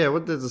 Oh, yeah.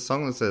 There's a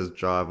song that says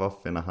drive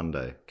off in a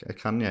Hyundai. A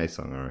Kanye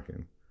song, I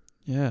reckon.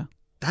 Yeah.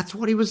 That's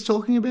what he was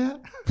talking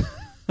about?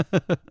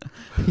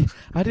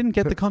 I didn't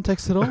get the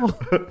context at all.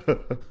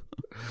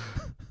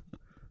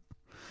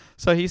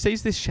 So he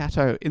sees this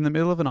chateau in the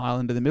middle of an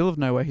island, in the middle of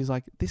nowhere. He's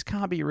like, this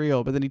can't be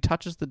real. But then he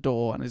touches the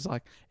door and he's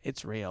like,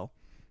 it's real.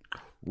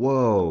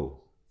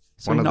 Whoa.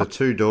 So One of the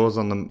two doors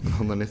on the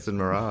Nissan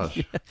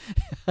Mirage.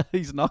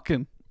 He's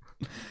knocking.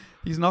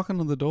 He's knocking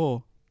on the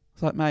door.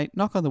 It's like, mate,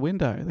 knock on the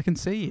window. They can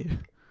see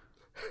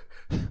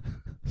you.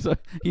 So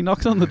he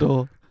knocks on the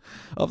door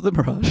of the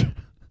Mirage.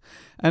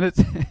 And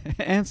it's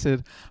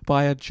answered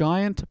by a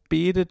giant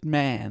bearded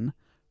man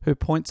who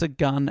points a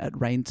gun at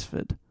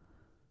Rainsford.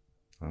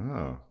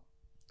 Oh.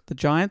 The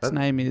giant's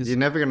name is... You're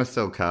never going to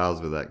sell cars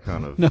with that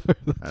kind of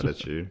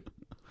attitude.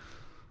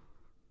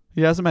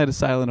 He hasn't made a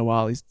sale in a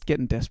while. He's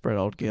getting desperate,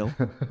 old Gil.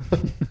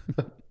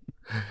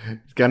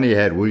 Gun to your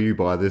head. Will you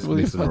buy this Will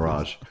you Nissan buy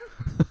Mirage?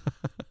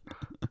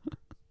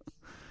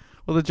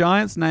 Well, the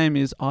giant's name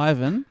is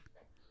Ivan.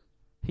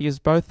 He is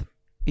both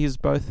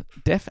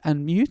deaf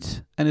and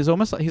mute, and is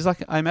almost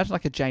like I imagine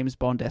like a James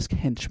Bond-esque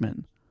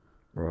henchman.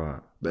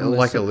 Right. But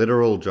like a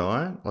literal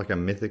giant? Like a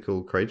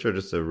mythical creature or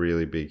just a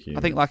really big human?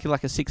 I think like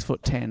a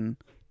 6'10"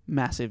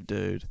 massive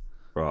dude.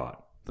 Right.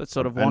 That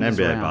sort of An wanders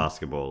NBA around.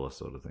 basketballer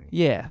sort of thing.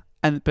 Yeah.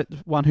 But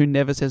one who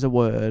never says a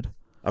word.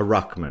 A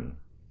ruckman.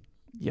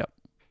 Yep.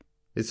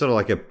 It's sort of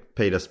like a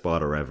Peter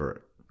Spider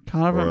Everett.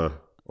 Kind of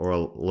or a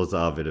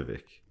Lazar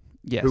Vidovic.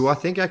 yes. Who I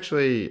think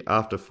actually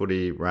after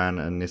footy ran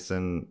a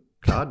Nissan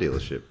car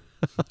dealership.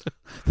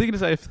 Thinking to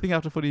say, if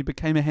after footy he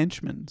became a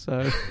henchman,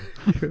 so...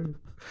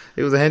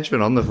 He was a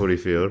henchman on the footy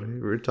field. He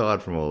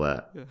retired from all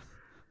that. Yeah.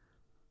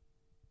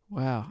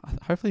 Wow.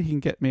 Hopefully he can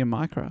get me a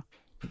Micra.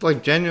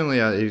 Like, genuinely,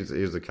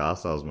 he was a car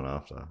salesman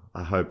after.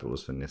 I hope it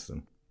was for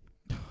Nissan.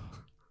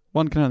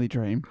 One can only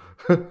dream.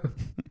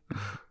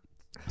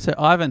 So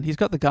Ivan, he's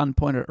got the gun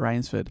pointed at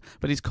Rainsford,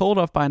 but he's called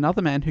off by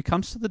another man who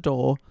comes to the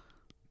door,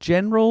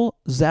 General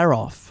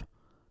Zaroff,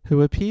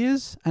 who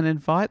appears and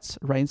invites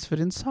Rainsford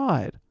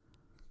inside.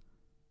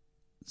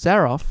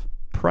 Zaroff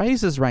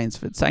praises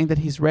Rainsford, saying that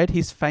he's read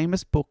his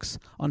famous books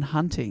on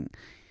hunting.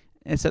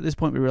 And it's at this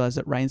point we realise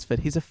that Rainsford,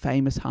 he's a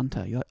famous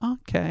hunter. You're like,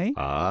 okay.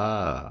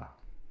 Ah.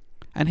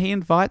 And he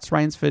invites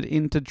Rainsford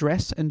in to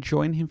dress and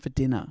join him for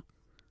dinner.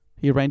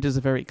 He arranges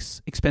a very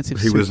expensive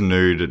He suit. was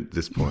nude at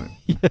this point.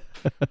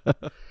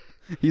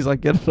 He's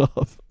like, get it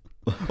off.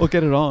 Or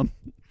get it on.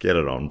 Get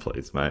it on,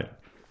 please, mate.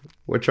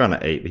 We're trying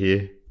to eat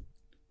here.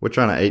 We're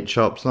trying to eat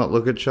chops, not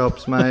look at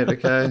chops, mate,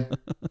 okay?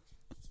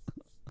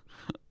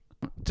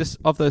 Just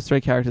of those three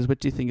characters,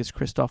 which do you think is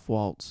Christoph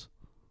Waltz?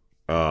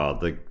 Oh,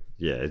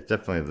 it's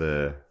definitely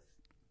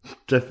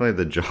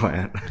the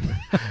giant.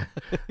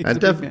 He's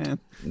And a big man.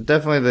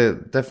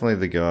 definitely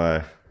the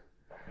guy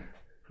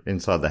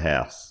inside the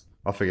house.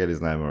 I forget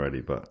his name already,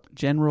 but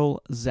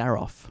General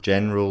Zaroff.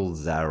 General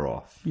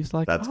Zaroff. He's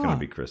like, That's going to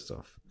be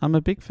Christoph. I'm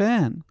a big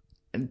fan.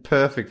 And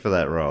perfect for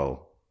that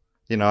role.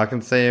 You know, I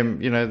can see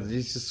him, you know,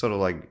 he's just sort of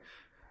like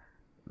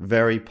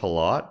very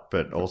polite,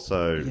 but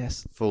also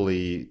Yes.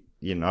 fully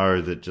you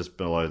know that just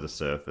below the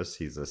surface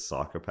he's a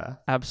psychopath.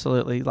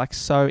 Absolutely, like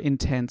so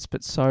intense,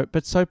 but so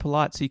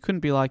polite. So you couldn't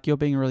be like, you're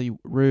being really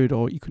rude,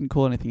 or you couldn't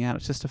call anything out.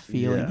 It's just a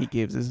feeling he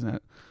gives, isn't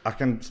it? I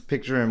can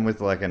picture him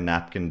with like a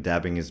napkin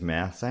dabbing his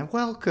mouth, saying,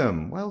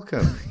 "Welcome,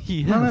 welcome."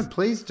 Yes. No,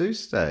 please do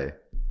stay.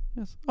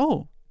 Yes.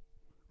 Oh,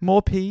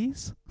 more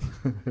peas.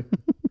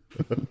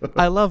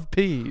 I love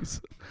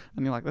peas,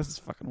 and you're like, this is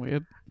fucking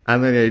weird.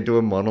 And then he do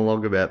a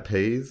monologue about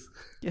peas.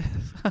 Yes.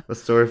 A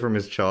story from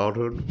his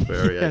childhood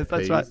where he ate Yes,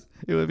 that's peas. right.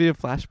 It would be a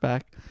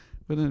flashback.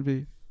 Wouldn't it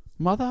be?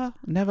 Mother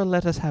never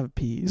let us have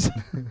peas.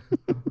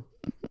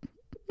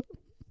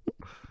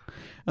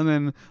 And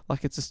then,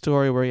 like, it's a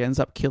story where he ends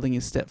up killing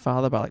his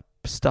stepfather by, like,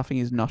 stuffing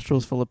his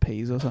nostrils full of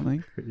peas or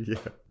something. Yeah.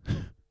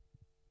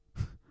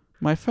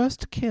 My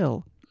first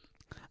kill.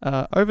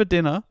 Over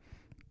dinner,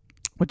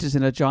 which is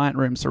in a giant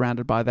room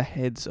surrounded by the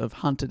heads of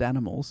hunted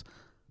animals,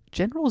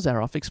 General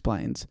Zaroff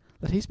explains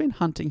that he's been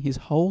hunting his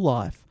whole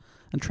life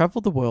and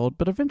travelled the world,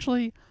 but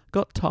eventually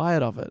got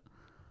tired of it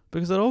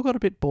because it all got a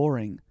bit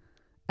boring.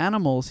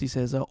 Animals, he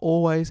says, are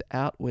always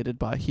outwitted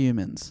by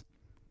humans.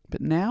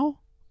 But now,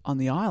 on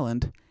the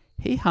island,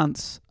 he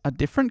hunts a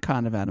different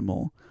kind of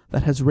animal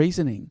that has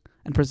reasoning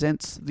and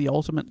presents the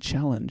ultimate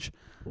challenge.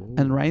 Ooh.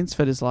 And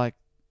Rainsford is like,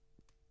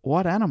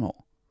 what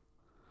animal?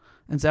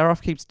 And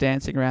Zaroff keeps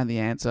dancing around the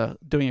answer,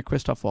 doing a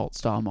Christoph Waltz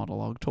style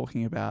monologue,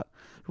 talking about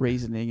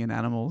reasoning and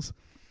animals.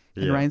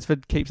 And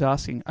Rainsford keeps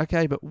asking,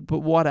 okay, but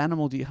what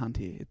animal do you hunt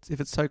here?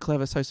 If it's so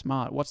clever, so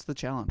smart, what's the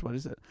challenge? What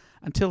is it?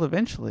 Until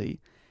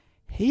eventually,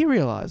 he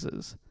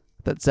realizes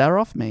that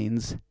Zaroff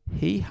means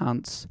he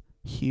hunts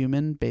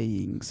human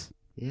beings.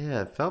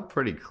 Yeah, it felt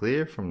pretty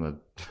clear from the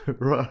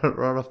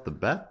right off the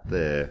bat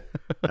there,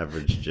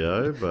 average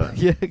Joe. But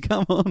Yeah,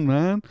 come on,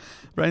 man.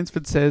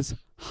 Rainsford says,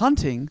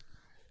 hunting?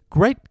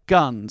 Great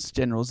guns,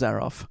 General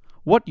Zaroff.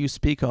 What you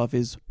speak of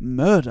is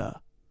murder.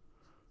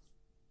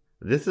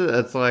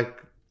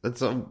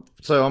 So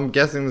I'm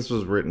guessing this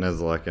was written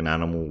as like an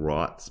animal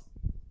rights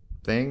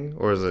thing,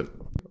 or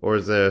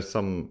is there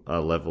some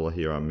level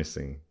here I'm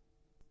missing?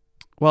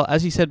 Well,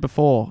 as you said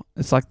before,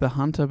 it's like the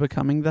hunter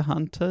becoming the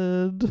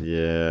hunted.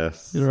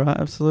 Yes, You're right,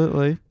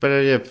 absolutely. but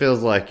it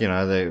feels like, you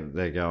know,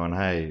 they're going,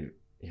 hey,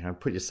 you know,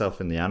 put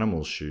yourself in the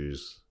animal's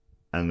shoes.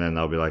 And then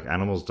they'll be like,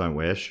 animals don't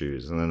wear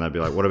shoes. And then they'll be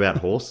like, what about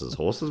horses?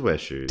 Horses wear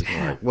shoes.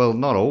 And like, well,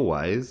 not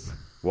always.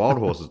 Wild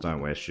horses don't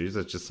wear shoes.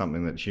 It's just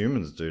something that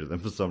humans do to them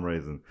for some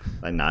reason.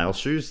 They nail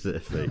shoes to their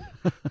feet.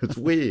 It's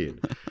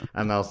weird.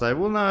 And they'll say,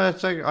 well, no,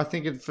 it's like, I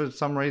think for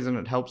some reason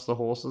it helps the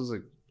horses.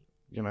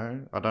 You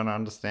know, I don't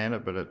understand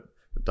it, but it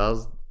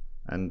does.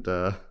 And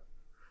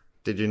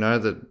did you know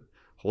that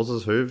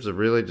horses' hooves are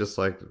really just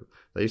like,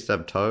 they used to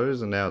have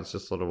toes and now it's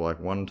just sort of like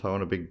one toe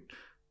and a big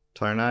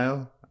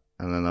toenail?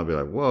 And then they'll be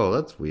like, whoa,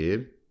 that's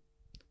weird.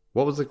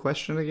 What was the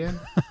question again?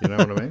 You know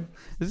what I mean?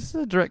 Is this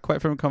a direct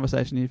quote from a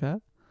conversation you've had?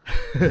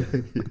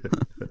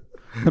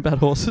 About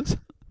horses?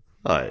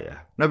 Oh, yeah.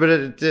 No, but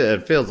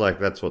it feels like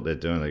that's what they're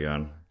doing. They're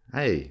going,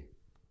 hey.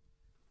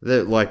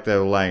 They're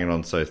laying it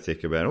on so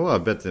thick about it. Well, I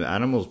bet the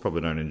animals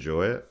probably don't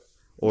enjoy it.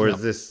 Or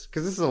is this...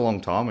 Because this is a long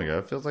time ago.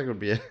 It feels like it would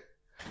be...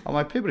 Oh,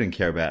 my people didn't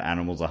care about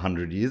animals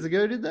 100 years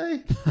ago, did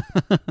they?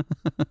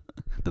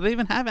 Did they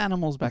even have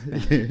animals back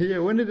then? Yeah,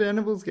 when did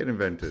animals get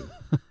invented?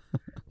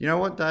 You know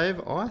what,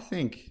 Dave? I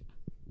think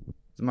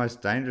the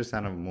most dangerous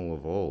animal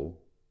of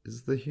all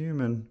is the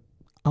human.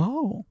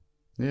 Oh.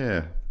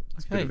 Yeah.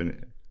 It's Okay. a bit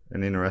of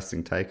an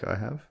interesting take I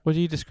have. Would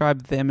you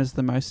describe them as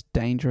the most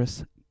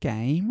dangerous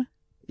game?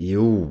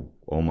 Ew.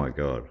 Oh, my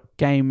God.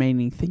 Game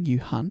meaning thing you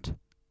hunt?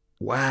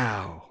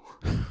 Wow.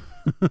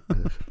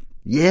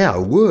 Yeah, I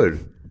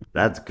would.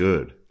 That's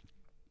good.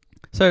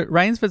 So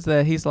Rainsford's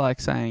there. He's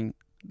like saying,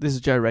 this is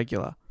Joe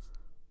Regular.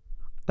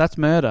 That's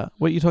murder.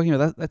 What are you talking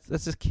about?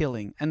 That's just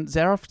killing. And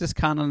Zaroff just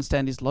can't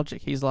understand his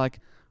logic. He's like,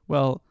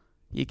 well,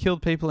 you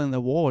killed people in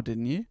the war,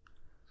 didn't you?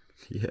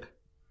 Yeah.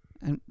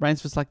 And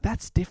Rainsford's like,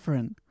 that's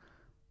different.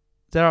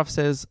 Zaroff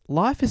says,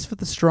 life is for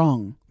the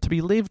strong, to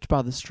be lived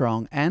by the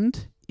strong,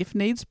 and, if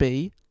needs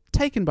be,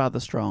 taken by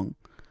the strong.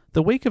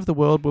 The weak of the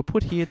world were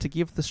put here to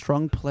give the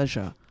strong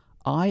pleasure.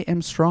 I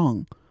am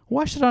strong.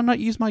 Why should I not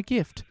use my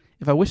gift?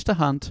 If I wish to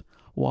hunt,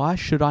 why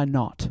should I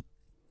not?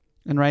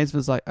 And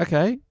Rainsford's like,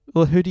 okay,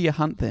 well, who do you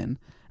hunt then?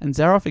 And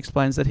Zaroff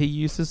explains that he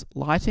uses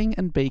lighting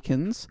and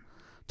beacons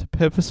to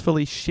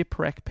purposefully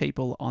shipwreck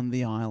people on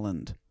the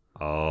island.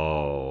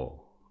 Oh.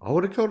 I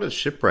would have called it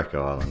Shipwreck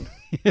Island.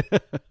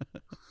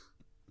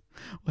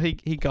 Well,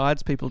 he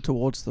guides people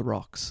towards the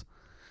rocks.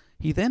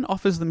 He then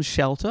offers them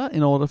shelter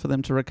in order for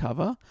them to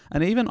recover,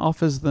 and even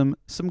offers them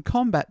some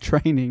combat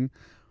training,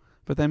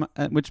 but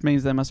which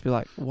means they must be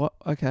like, what?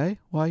 Okay,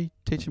 why are you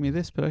teaching me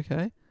this? But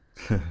okay.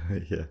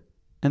 Yeah.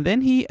 And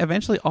then he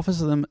eventually offers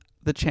them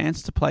the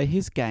chance to play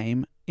his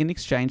game in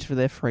exchange for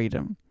their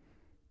freedom.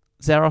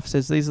 Zaroff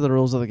says these are the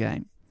rules of the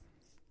game.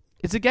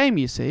 It's a game,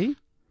 you see.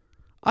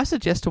 I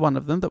suggest to one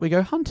of them that we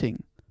go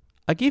hunting.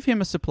 I give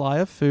him a supply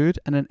of food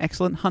and an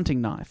excellent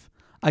hunting knife.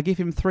 I give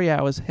him 3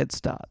 hours head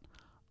start.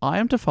 I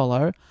am to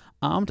follow,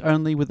 armed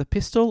only with a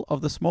pistol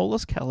of the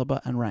smallest caliber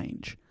and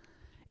range.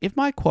 If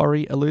my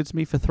quarry eludes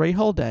me for 3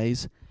 whole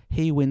days,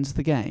 he wins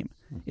the game.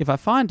 If I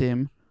find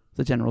him,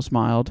 the general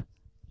smiled,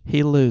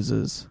 he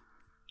loses.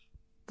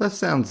 That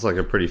sounds like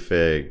a pretty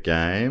fair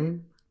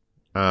game.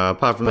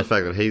 Apart from the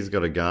fact that he's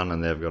got a gun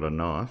and they've got a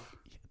knife.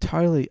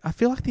 Totally. I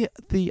feel like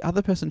the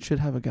other person should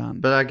have a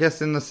gun. But I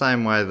guess in the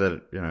same way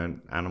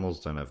that, animals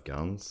don't have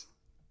guns.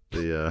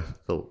 The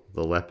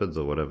leopards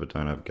or whatever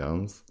don't have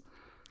guns.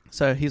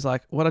 So he's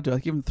like, what I do, I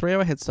give them 3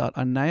 hour head start,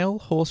 I nail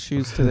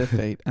horseshoes to their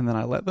feet, and then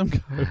I let them go.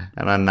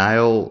 And I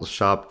nail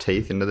sharp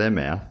teeth into their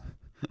mouth.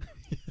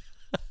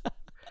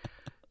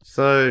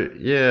 So,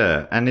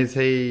 yeah. And is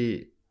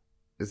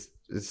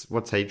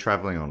what's he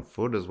travelling on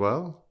foot as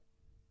well?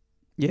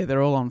 Yeah,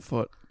 they're all on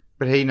foot.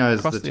 But he knows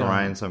Across the the terrain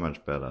island. so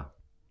much better.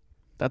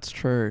 That's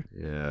true.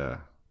 Yeah.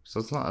 So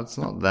it's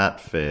not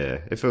that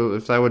fair. If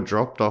they were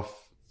dropped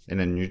off in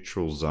a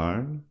neutral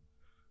zone,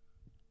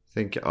 I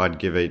think I'd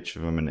give each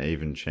of them an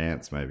even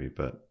chance, maybe,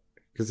 but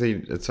because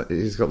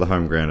he's got the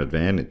home ground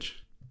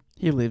advantage.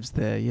 He lives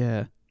there,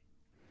 yeah.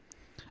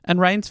 And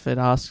Rainsford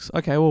asks,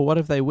 okay, well, what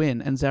if they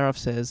win? And Zaroff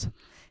says,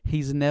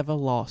 he's never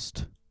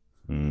lost.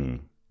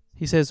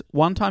 He says,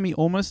 one time he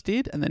almost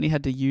did, and then he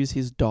had to use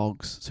his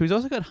dogs. So he's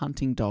also got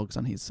hunting dogs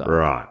on his side.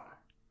 Right.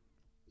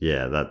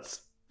 Yeah,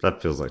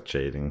 that feels like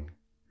cheating.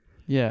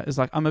 Yeah, it's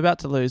like, I'm about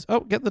to lose.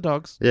 Oh, get the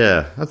dogs.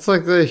 Yeah, that's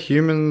like the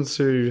humans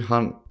who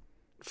hunt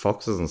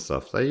foxes and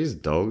stuff. They use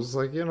dogs.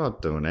 Like, you're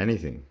not doing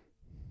anything.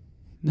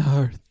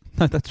 No,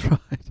 that's right.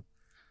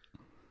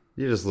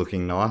 You're just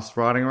looking nice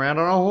riding around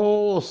on a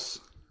horse.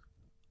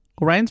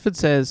 Well, Rainsford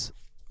says,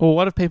 well,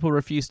 what if people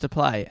refuse to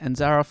play? And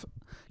Zaroff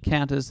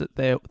counters that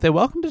they're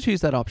welcome to choose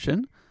that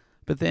option,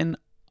 but then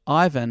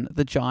Ivan,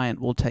 the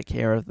giant, will take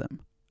care of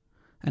them.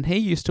 And he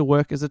used to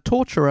work as a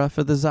torturer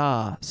for the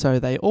Tsar, so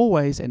they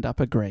always end up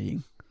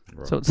agreeing.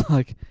 Right. So it's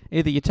like,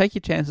 either you take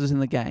your chances in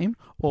the game,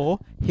 or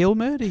he'll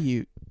murder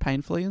you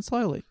painfully and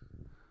slowly.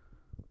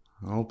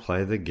 I'll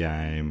play the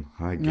game,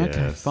 I guess.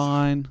 Okay,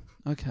 fine.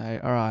 Okay,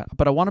 all right.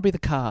 But I want to be the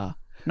car.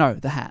 No,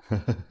 the hat.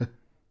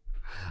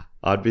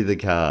 I'd be the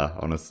car,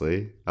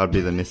 honestly. I'd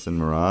be the Nissan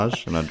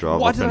Mirage, and I'd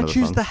drive Why off did into I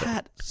choose the sunset.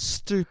 hat?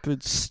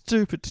 Stupid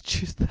to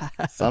choose the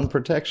hat. Sun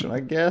protection, I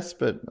guess,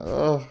 but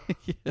oh.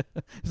 Yeah.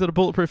 Is it a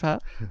bulletproof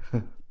hat?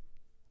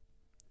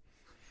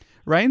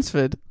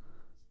 Rainsford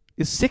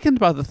is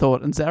sickened by the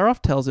thought, and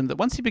Zaroff tells him that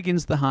once he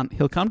begins the hunt,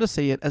 he'll come to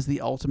see it as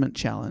the ultimate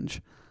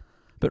challenge.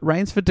 But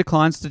Rainsford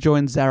declines to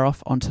join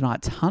Zaroff on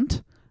tonight's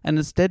hunt, and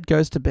instead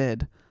goes to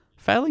bed,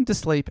 failing to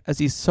sleep as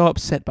he's so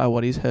upset by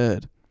what he's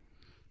heard.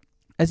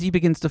 As he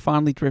begins to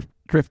finally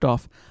drift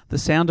off, the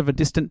sound of a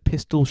distant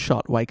pistol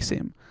shot wakes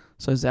him.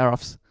 So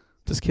Zaroff's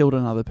just killed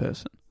another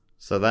person.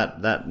 So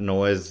that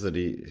noise that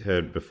he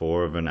heard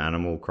before of an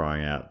animal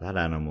crying out, that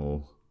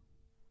animal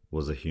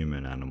was a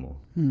human animal.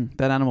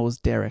 That animal was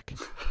Derek.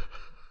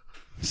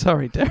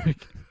 Sorry,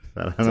 Derek.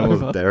 That animal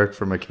was Derek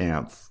from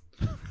Accounts.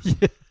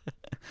 Yeah.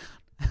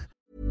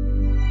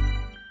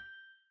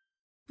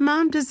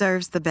 Mom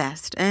deserves the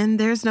best, and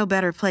there's no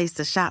better place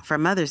to shop for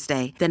Mother's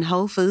Day than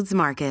Whole Foods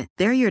Market.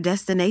 They're your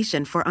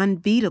destination for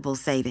unbeatable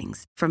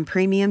savings, from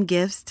premium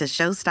gifts to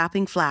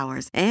show-stopping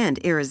flowers and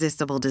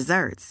irresistible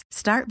desserts.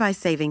 Start by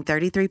saving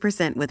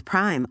 33% with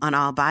Prime on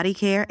all body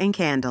care and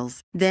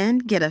candles. Then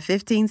get a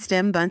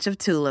 15-stem bunch of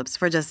tulips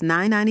for just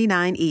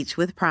 $9.99 each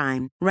with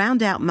Prime.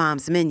 Round out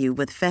Mom's menu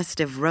with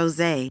festive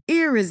rosé,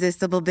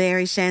 irresistible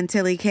berry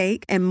chantilly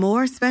cake, and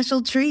more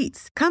special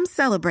treats. Come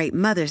celebrate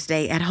Mother's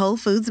Day at Whole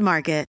Foods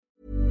Market.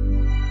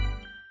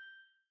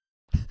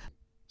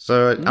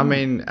 So, I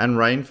mean, and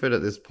Rainford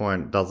at this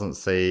point doesn't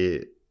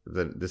see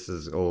that this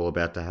is all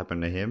about to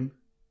happen to him?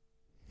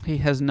 He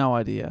has no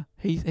idea.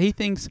 He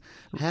thinks...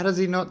 How does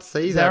he not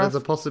see that as a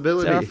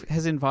possibility? Zaroff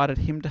has invited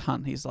him to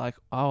hunt. He's like,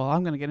 oh, well,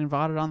 I'm going to get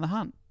invited on the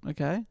hunt.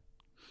 Okay.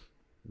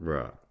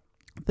 Right.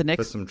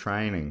 For some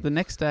training. The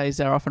next day,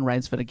 Zaroff and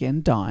Rainsford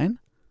again dine.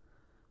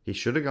 He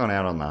should have gone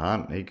out on the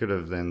hunt. He could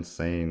have then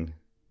seen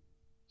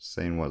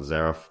what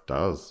Zaroff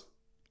does.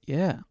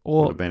 Yeah.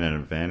 Would have been an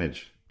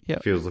advantage. Yeah.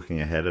 If he was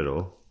looking ahead at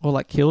all. Or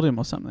like killed him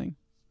or something.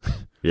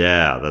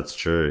 Yeah, that's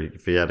true.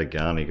 If he had a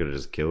gun, he could have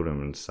just killed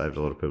him and saved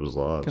a lot of people's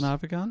lives. Can I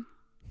have a gun?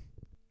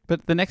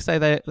 But the next day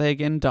they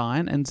again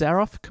dine, and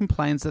Zaroff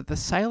complains that the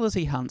sailors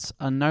he hunts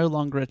are no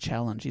longer a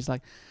challenge. He's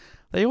like,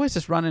 they always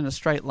just run in a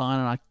straight line,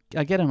 and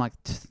I get them like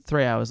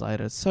 3 hours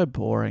later. It's so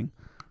boring.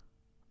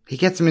 He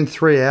gets them in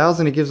 3 hours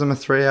and he gives them a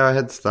 3-hour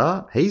head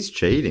start? He's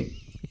cheating.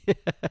 Yeah.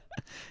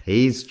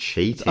 He's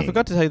cheating. I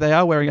forgot to tell you, they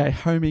are wearing a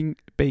homing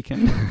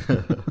beacon.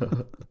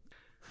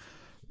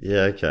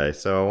 Yeah, okay.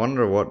 So I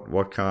wonder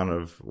what kind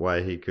of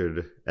way he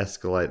could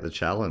escalate the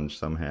challenge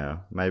somehow.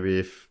 Maybe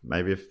if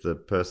the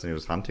person he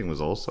was hunting was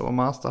also a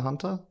master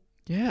hunter?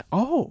 Yeah.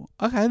 Oh,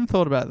 okay. I hadn't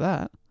thought about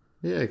that.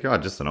 Yeah,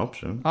 God, just an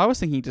option. I was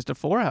thinking just a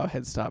 4-hour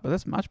head start, but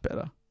that's much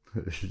better.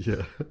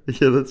 Yeah,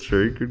 that's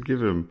true. You could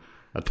give him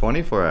a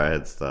 24-hour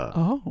head start.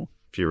 Oh.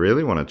 If you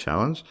really want a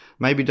challenge,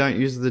 maybe don't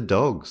use the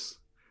dogs.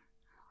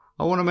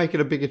 I want to make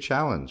it a bigger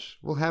challenge.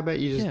 Well, how about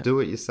you just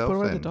do it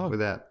yourself then,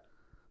 without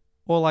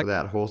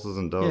horses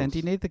and dogs? Yeah, and do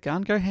you need the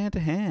gun? Go hand to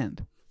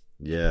hand.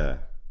 Yeah.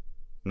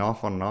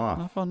 Knife on knife.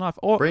 Knife on knife.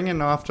 Or Bring a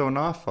knife to a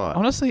knife fight.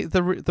 honestly,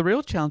 the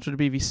real challenge would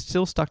be if he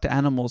still stuck to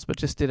animals, but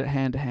just did it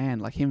hand to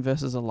hand, like him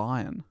versus a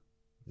lion.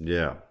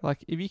 Yeah.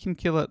 Like if you can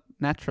kill it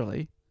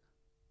naturally,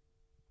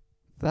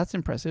 that's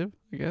impressive,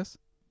 I guess.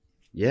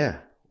 Yeah.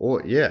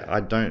 Or yeah,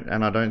 I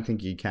don't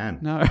think you can.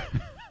 No.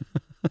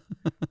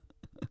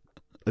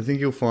 I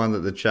think you'll find that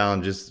the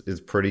challenge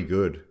is pretty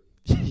good.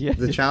 Yeah.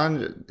 The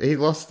challenge, he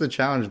lost the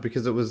challenge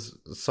because it was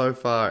so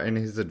far in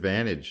his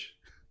advantage.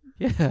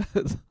 Yeah.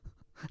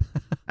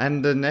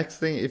 And the next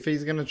thing, if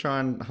he's going to try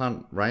and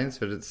hunt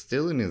Rainsford, it's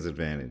still in his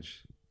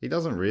advantage. He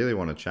doesn't really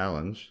want a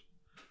challenge.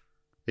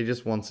 He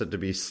just wants it to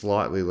be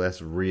slightly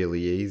less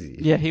really easy.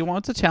 Yeah, he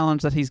wants a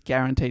challenge that he's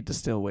guaranteed to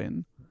still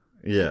win.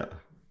 Yeah.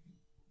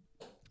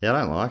 Yeah,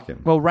 I don't like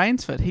him. Well,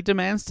 Rainsford, he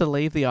demands to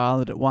leave the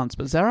island at once,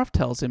 but Zaroff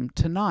tells him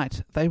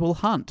tonight they will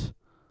hunt.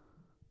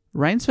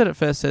 Rainsford at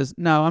first says,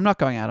 no, I'm not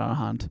going out on a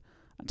hunt,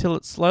 until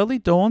it slowly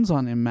dawns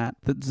on him, Matt,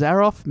 that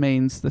Zaroff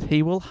means that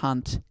he will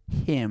hunt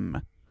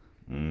him.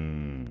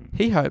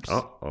 He hopes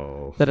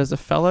that as a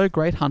fellow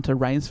great hunter,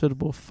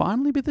 Rainsford will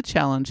finally be the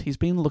challenge he's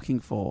been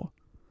looking for.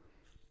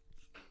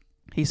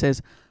 He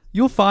says,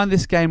 you'll find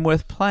this game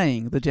worth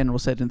playing, the general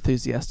said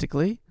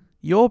enthusiastically.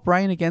 Your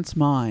brain against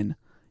mine.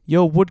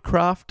 Your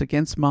woodcraft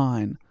against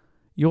mine.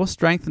 Your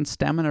strength and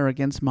stamina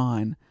against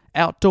mine.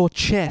 Outdoor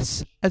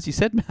chess, as you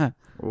said, Matt.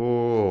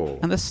 Oh.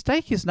 And the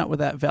stake is not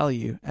without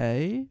value,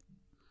 eh?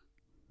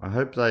 I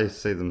hope they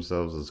see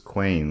themselves as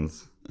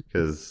queens,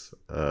 because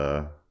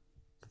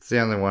it's the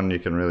only one you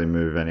can really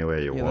move anywhere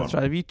you want. That's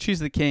right. If you choose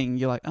the king,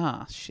 you're like,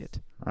 shit.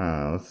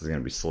 Oh, this is going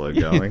to be slow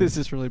going. This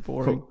is really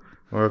boring.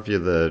 Or if you're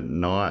the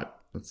knight,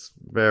 it's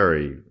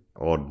very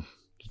odd.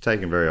 You're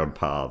taking very odd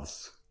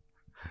paths.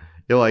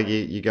 You're like,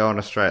 you go on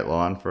a straight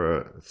line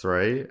for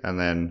 3, and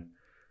then,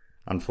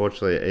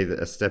 unfortunately,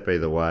 a step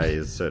either way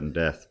is certain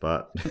death,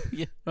 but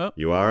Yeah. Oh,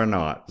 you are a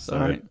knight, so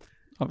sorry.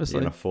 Obviously.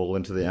 you're going to fall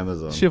into the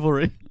Amazon.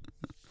 Chivalry.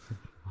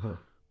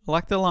 I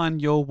like the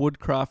line, your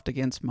woodcraft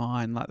against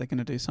mine, like they're going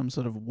to do some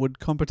sort of wood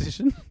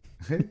competition.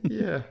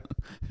 Yeah.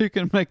 Who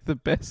can make the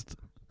best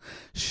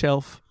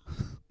shelf?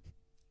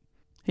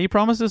 He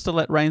promises to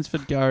let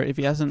Rainsford go if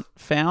he hasn't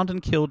found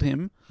and killed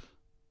him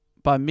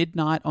by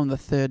midnight on the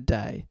 3rd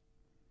day.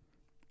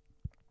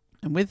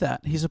 And with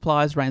that, he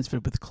supplies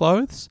Rainsford with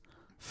clothes,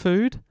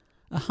 food,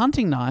 a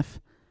hunting knife,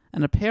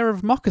 and a pair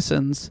of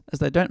moccasins, as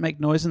they don't make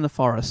noise in the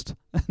forest.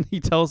 And he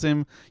tells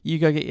him, you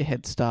go get your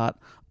head start.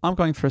 I'm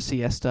going for a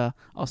siesta.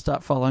 I'll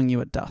start following you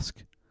at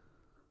dusk.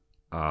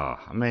 Oh,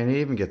 I mean,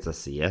 he even gets a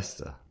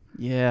siesta.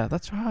 Yeah,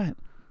 that's right.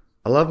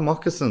 I love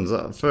moccasins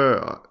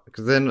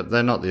because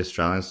they're not the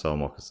Australian style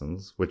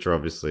moccasins, which are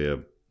obviously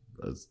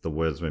as the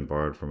word's been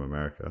borrowed from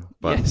America.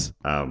 But, yes.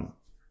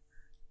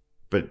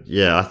 But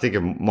yeah, I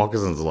think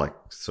moccasins are like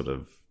sort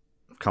of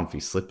comfy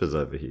slippers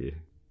over here.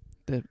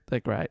 They're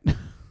great.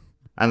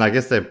 And I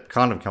guess they're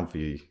kind of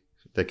comfy.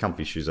 They're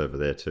comfy shoes over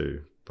there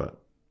too.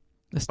 But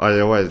I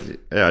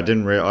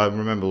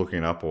remember looking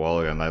it up a while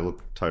ago, and they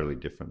look totally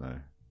different though.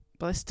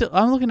 But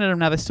I'm looking at them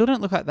now. They still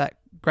don't look like that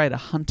great a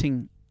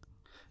hunting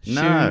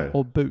shoe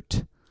or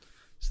boot.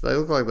 So they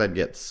look like they'd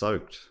get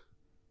soaked.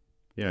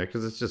 You know,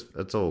 because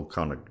it's all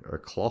kind of a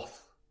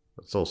cloth.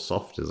 It's all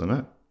soft, isn't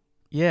it?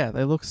 Yeah,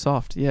 they look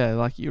soft. Yeah,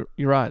 like you're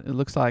right. It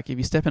looks like if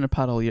you step in a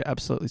puddle, you're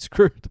absolutely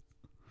screwed.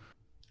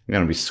 You're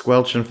going to be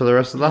squelching for the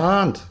rest of the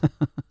hunt.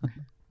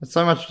 It's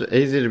so much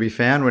easier to be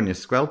found when you're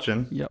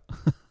squelching. Yep.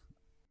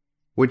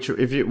 Which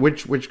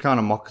kind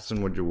of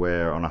moccasin would you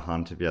wear on a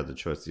hunt if you had the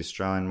choice? The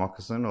Australian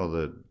moccasin or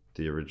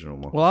the original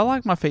moccasin? Well, I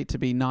like my feet to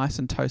be nice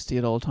and toasty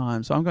at all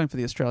times, so I'm going for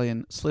the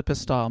Australian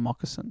slipper-style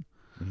moccasin.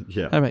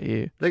 Yeah. How about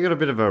you? They got a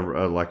bit of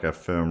a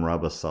firm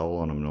rubber sole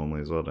on them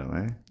normally as well, don't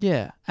they?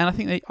 Yeah, and I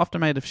think they're often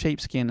made of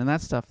sheepskin and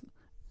that stuff.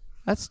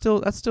 That's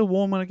still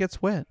warm when it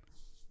gets wet.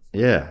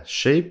 Yeah,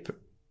 sheep.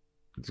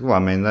 Well, I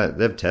mean,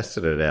 they've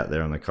tested it out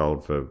there in the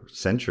cold for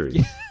centuries.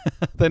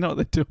 Yeah, they know what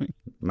they're doing.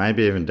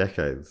 Maybe even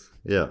decades.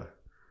 Yeah.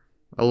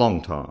 A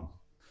long time.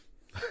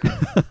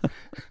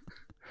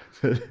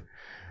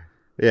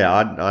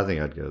 Yeah, I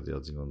think I'd go with the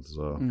Aussie ones as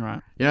well.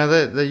 Right. You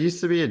know, there used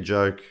to be a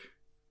joke.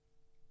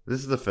 This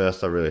is the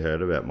first I really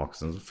heard about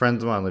moccasins.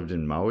 Friends of mine lived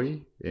in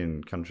Maui,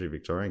 in country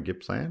Victoria, in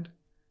Gippsland. Do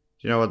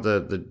you know what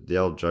the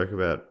old joke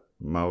about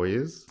Maui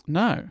is?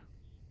 No.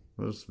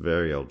 It was a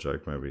very old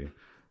joke, maybe.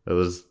 It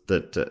was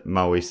that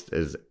Maui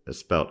is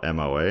spelt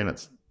M-O-E, and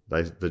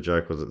the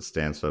joke was it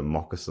stands for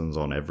moccasins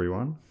on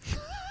everyone.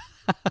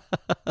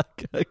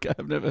 Okay,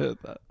 I've never heard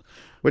that.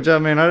 Which, I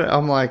mean,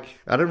 I'm like,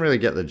 I didn't really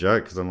get the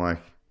joke because I'm like,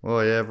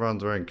 well, yeah,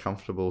 everyone's wearing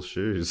comfortable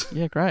shoes.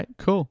 Yeah, great,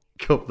 cool.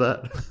 Cop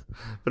that.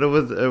 But it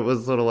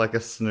was sort of like a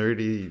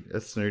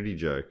snooty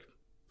joke,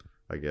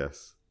 I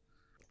guess.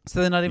 So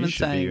they're not even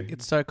saying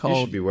it's so cold.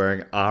 You should be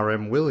wearing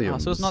R.M.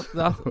 Williams. So it's not.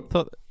 I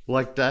thought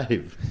like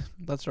Dave.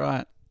 That's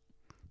right.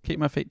 Keep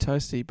my feet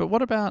toasty. But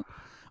what about?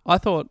 I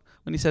thought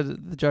when you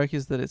said the joke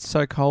is that it's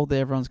so cold that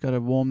everyone's got to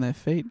warm their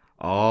feet.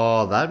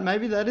 Oh,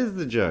 maybe that is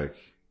the joke.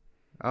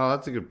 Oh,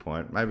 that's a good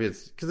point. Maybe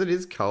it's because it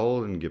is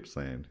cold in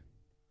Gippsland.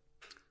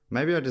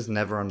 Maybe I just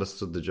never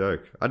understood the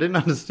joke. I didn't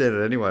understand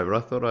it anyway, but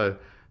I thought I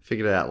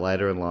figured it out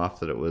later in life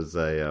that it was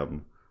a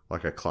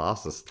like a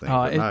classist thing.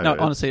 Oh, no,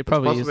 honestly, it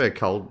probably it's possibly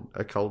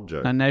a cold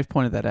joke. No, Nave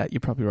pointed that out. You're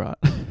probably right.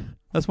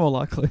 That's more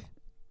likely.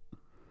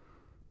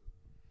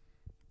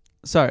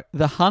 So,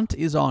 the hunt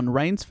is on.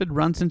 Rainsford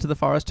runs into the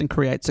forest and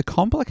creates a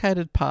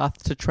complicated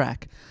path to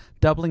track,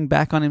 doubling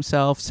back on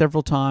himself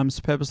several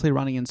times, purposely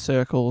running in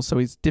circles, so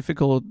he's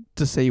difficult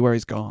to see where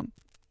he's gone.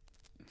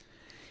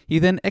 He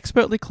then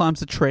expertly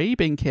climbs a tree,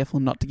 being careful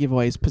not to give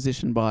away his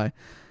position by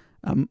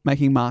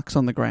making marks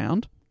on the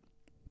ground.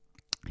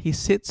 He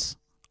sits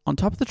on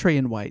top of the tree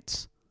and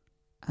waits,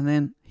 and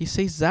then he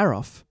sees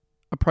Zaroff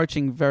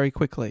approaching very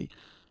quickly,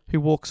 who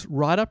walks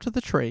right up to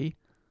the tree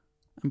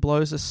and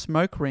blows a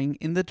smoke ring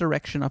in the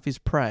direction of his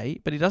prey,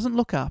 but he doesn't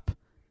look up.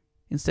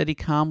 Instead, he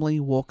calmly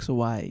walks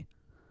away.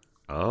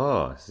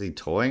 Oh, is he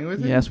toying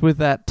with him? Yes, with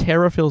that,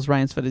 terror fills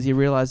Rainsford as he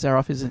realizes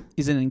Zaroff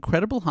is an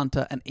incredible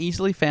hunter and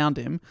easily found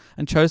him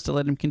and chose to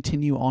let him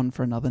continue on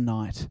for another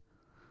night.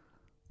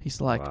 He's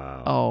like,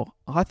 wow. Oh,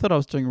 I thought I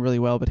was doing really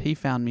well, but he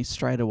found me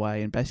straight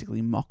away and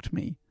basically mocked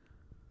me.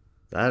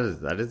 That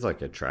is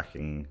like a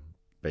tracking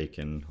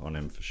beacon on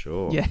him for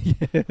sure. Yeah,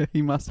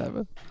 he must have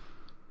it.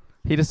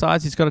 He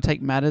decides he's got to take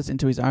matters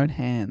into his own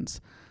hands.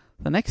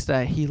 The next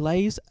day, he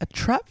lays a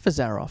trap for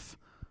Zaroff,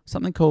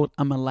 something called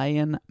a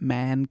Malayan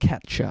man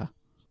catcher.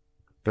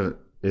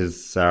 But is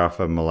Zaroff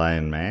a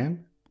Malayan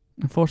man?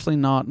 Unfortunately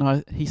not.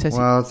 No, he says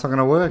well, it's not going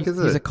to work, is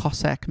it? He's a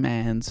Cossack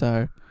man,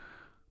 so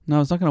no,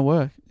 it's not going to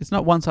work. It's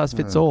not one size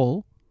fits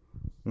all.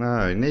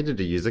 No, he needed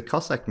to use a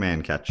Cossack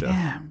man catcher.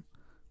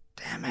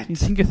 Damn it. You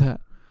think of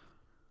that.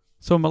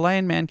 So a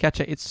Malayan man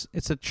catcher,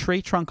 it's a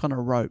tree trunk on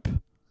a rope.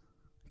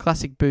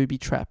 Classic booby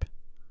trap.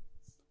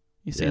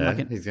 You see,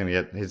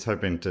 yeah, he's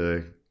hoping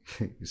to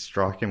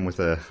strike him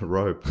with a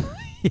rope.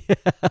 Yeah.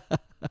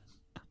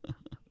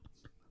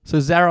 So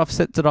Zaroff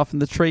sets it off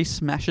and the tree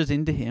smashes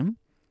into him,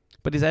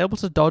 but he's able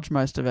to dodge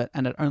most of it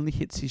and it only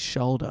hits his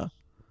shoulder.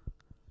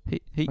 He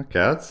okay,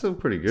 that's still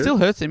pretty good. Still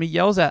hurts him. He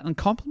yells out and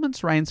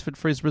compliments Rainsford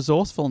for his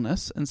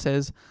resourcefulness and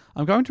says,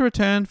 I'm going to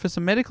return for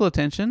some medical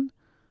attention,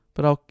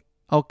 but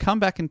I'll come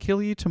back and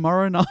kill you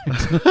tomorrow night.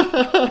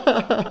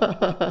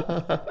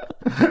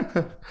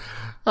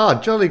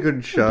 Oh, jolly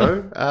good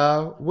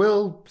show.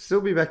 We'll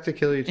still be back to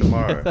kill you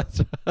tomorrow. Yeah,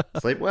 that's right.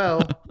 Sleep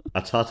well.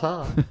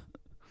 Ta-ta.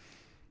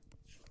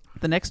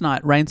 The next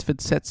night, Rainsford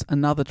sets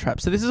another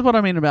trap. So this is what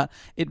I mean about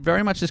it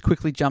very much just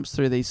quickly jumps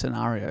through these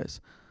scenarios.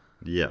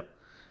 Yeah.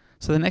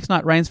 So the next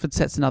night, Rainsford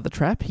sets another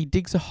trap. He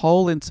digs a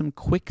hole in some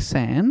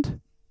quicksand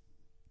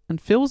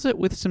and fills it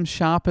with some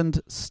sharpened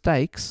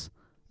stakes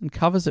and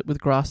covers it with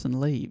grass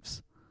and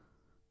leaves.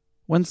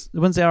 When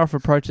Zaroff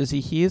approaches,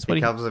 he hears what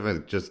he covers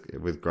it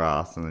with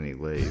grass and then he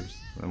leaves.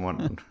 Then what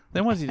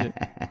does he do?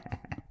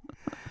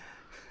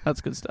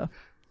 That's good stuff.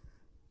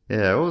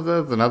 Yeah,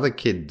 that's another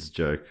kid's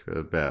joke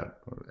about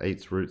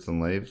eats roots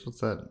and leaves.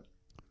 What's that?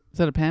 Is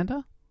that a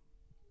panda?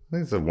 I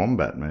think it's a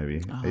wombat,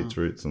 maybe. Eats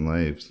roots and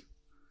leaves.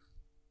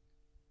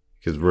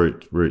 Because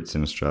roots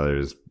in Australia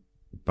is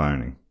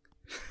boning.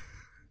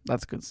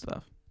 That's good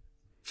stuff.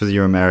 For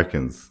your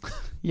Americans.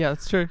 Yeah,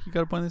 that's true. You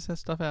got to point this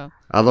stuff out.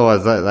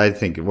 Otherwise, they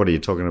think, what are you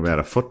talking about,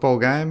 a football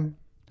game?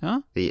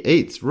 Huh? He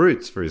eats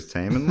roots for his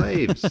team and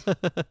leaves.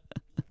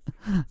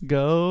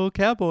 Go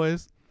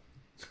Cowboys.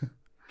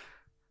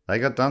 They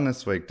got done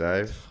this week,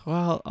 Dave.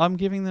 Well, I'm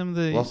giving them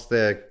the... Lost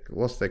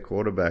their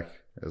quarterback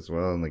as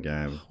well in the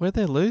game. Where'd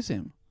they lose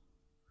him?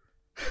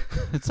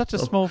 It's such a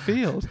small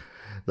field.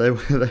 They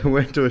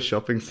went to a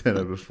shopping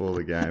centre before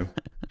the game.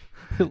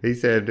 He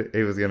said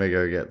he was going to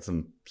go get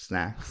some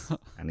snacks,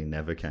 and he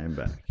never came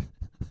back.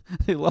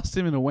 They lost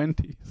him in a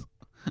Wendy's.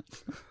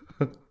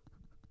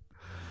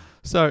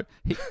 So,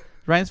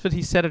 Rainsford,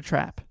 he set a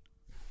trap.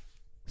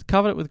 He's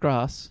covered it with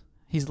grass.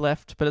 He's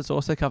left, but it's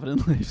also covered in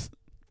leaves.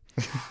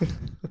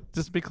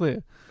 Just to be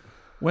clear.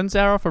 When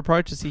Zaroff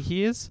approaches,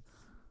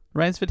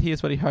 Rainsford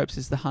hears what he hopes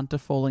is the hunter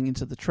falling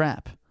into the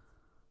trap.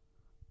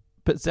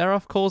 But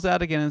Zaroff calls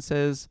out again and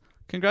says,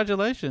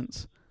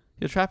 "Congratulations.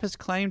 Your trap has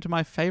claimed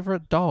my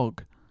favourite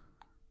dog."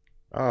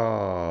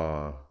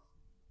 Oh,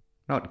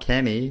 not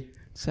Kenny.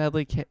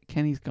 Sadly,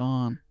 Kenny's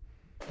gone.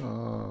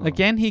 Oh.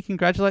 Again, he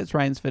congratulates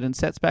Rainsford and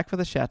sets back for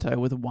the chateau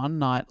with one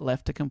night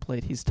left to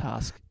complete his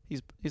task.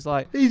 He's just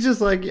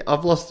like,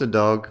 I've lost a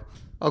dog.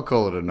 I'll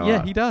call it a night.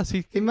 Yeah, he does.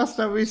 He must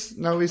know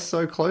he's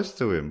so close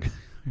to him.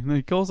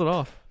 He calls it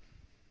off.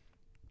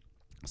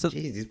 So,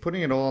 jeez, he's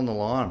putting it all on the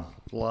line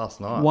for last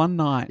night. One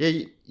night.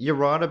 Yeah, you're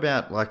right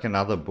about like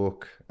another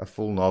book. A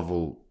full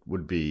novel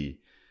would be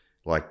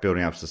like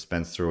building up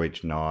suspense through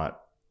each night.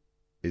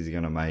 Is he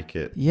going to make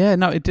it? Yeah,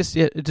 no, it just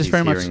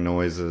very much hearing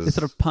noises. It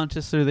sort of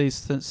punches through these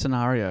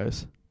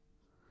scenarios.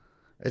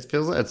 It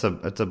feels like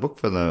it's a book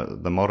for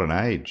the modern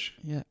age.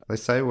 Yeah, they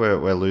say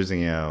we're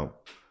losing our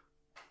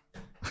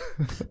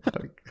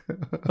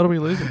what are we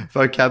losing?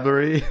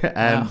 Vocabulary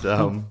and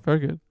very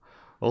good.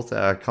 Also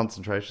our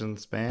concentration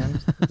span.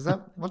 Is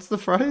that what's the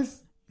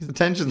phrase?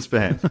 Attention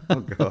span.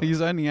 Oh, God. He's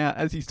zoning out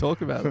as he's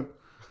talking about it.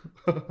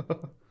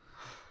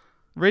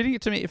 Reading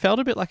it to me, it felt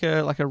a bit like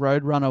a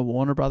Roadrunner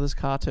Warner Brothers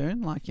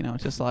cartoon. Like, you know,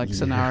 it's just like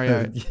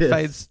scenario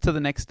fades to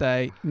the next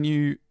day,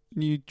 new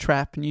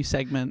trap, new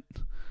segment,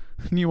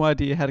 new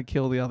idea how to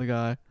kill the other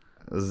guy.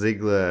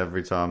 Ziggler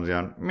every time he's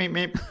going meep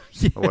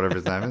meep or whatever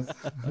his name is.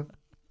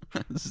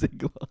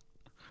 Ziggler.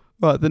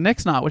 Right, the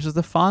next night, which is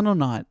the final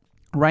night,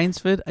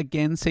 Rainsford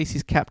again sees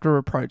his captor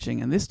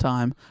approaching, and this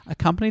time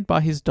accompanied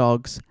by his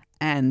dogs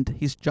and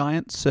his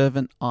giant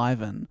servant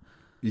Ivan.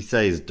 You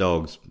say his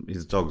dogs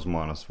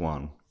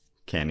 -1.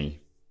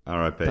 Kenny.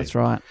 R.I.P. That's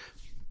right.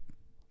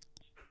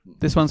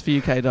 This one's for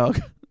UK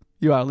dog.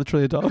 You are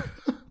literally a dog.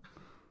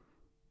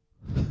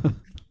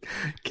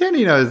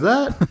 Kenny knows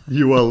that.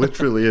 You are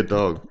literally a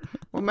dog.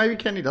 Well, maybe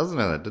Kenny doesn't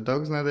know that. Do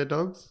dogs know they're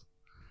dogs?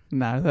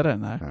 No, they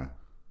don't know. No.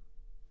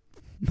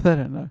 They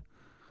don't know.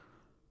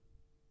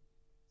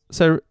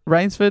 So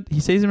Rainsford, he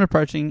sees him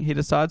approaching. He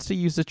decides to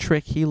use a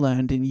trick he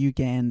learned in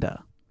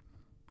Uganda.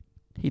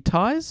 He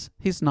ties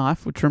his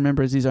knife, which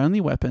remember is his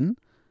only weapon,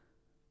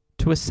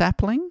 to a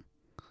sapling,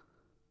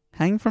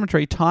 hanging from a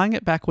tree, tying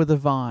it back with a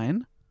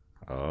vine,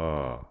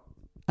 Oh.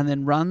 and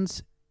then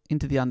runs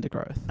into the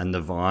undergrowth. And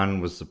the vine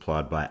was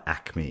supplied by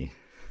Acme.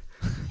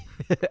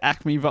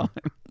 Acme Vine.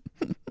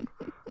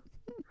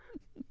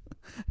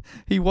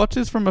 He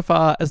watches from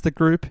afar as the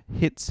group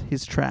hits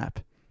his trap.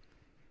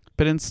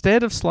 But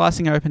instead of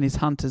slicing open his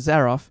hunter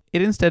Zaroff,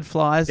 it instead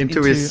flies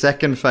into his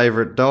second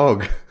favourite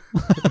dog.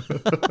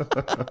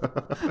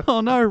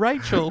 Oh no,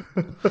 Rachel.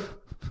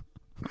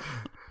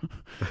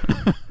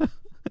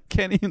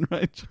 Kenny and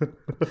Rachel.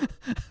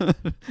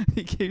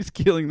 He keeps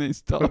killing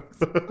these dogs.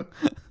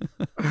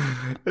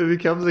 It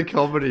becomes a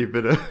comedy,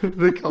 but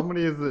the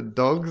comedy is that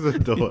dogs are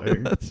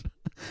dying.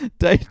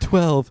 Day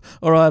 12.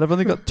 All right, I've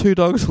only got 2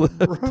 dogs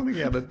left.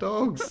 Running out of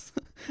dogs.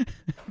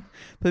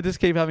 They just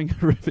keep having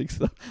horrific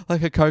stuff.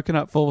 Like a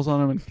coconut falls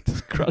on them and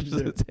just crushes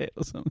its head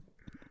or something.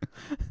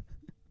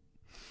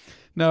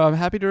 No, I'm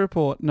happy to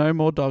report no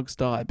more dogs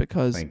die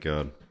because... Thank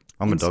God.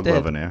 I'm a dog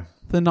lover now.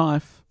 The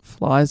knife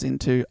flies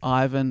into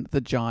Ivan the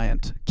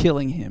Giant,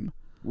 killing him.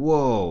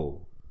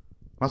 Whoa.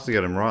 Must have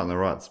got him right in the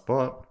right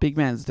spot. Big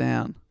man's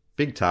down.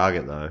 Big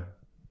target, though.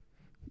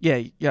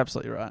 Yeah, you're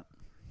absolutely right.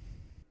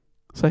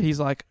 So he's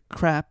like,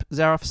 crap,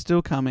 Zaroff's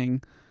still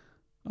coming.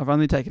 I've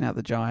only taken out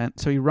the giant.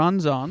 So he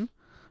runs away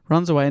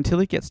until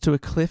he gets to a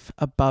cliff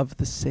above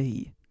the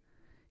sea.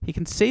 He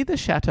can see the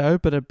chateau,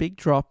 but a big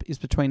drop is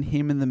between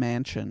him and the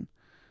mansion.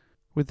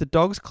 With the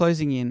dogs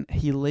closing in,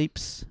 he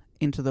leaps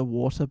into the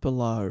water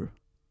below.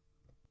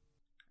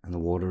 And the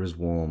water is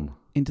warm.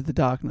 Into the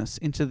darkness,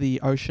 into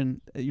the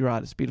ocean. You're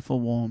right, it's beautiful,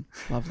 warm,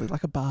 lovely,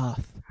 like a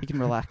bath. He can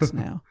relax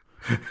now.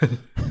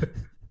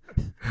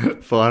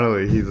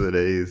 Finally, he's at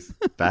ease.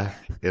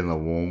 Back in the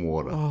warm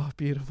water. Oh,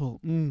 beautiful.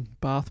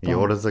 Bath bomb. He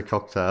orders a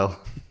cocktail.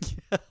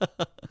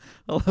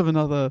 I'll have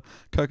another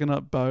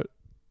coconut boat.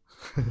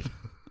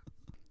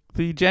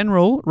 The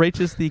general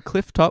reaches the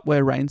cliff top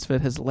where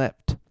Rainsford has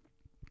leapt.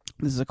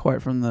 This is a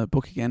quote from the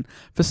book again.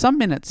 For some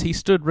minutes he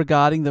stood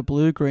regarding the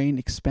blue-green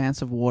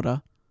expanse of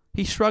water.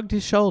 He shrugged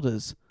his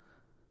shoulders.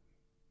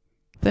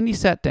 Then he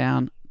sat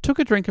down, took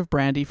a drink of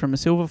brandy from a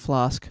silver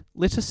flask,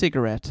 lit a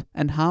cigarette,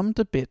 and hummed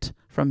a bit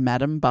from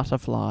Madame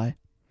Butterfly.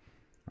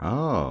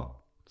 Oh,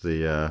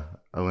 the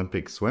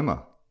Olympic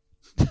swimmer.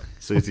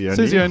 Susie O'Neill.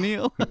 Susie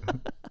O'Neill.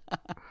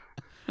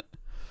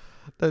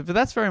 But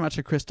that's very much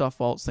a Christoph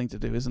Waltz thing to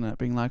do, isn't it?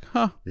 Being like,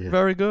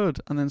 very good.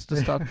 And then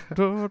just start...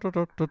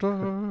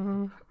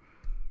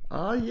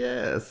 Oh,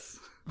 yes.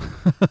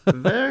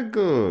 Very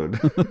good.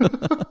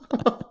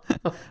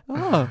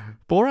 Oh,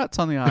 Borat's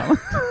on the island.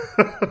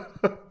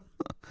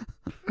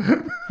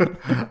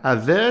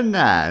 Very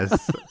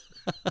nice.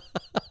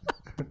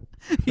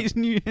 His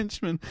new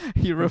henchman.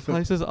 He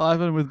replaces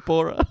Ivan with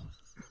Borat.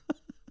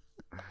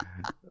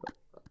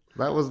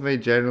 That was me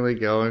generally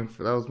going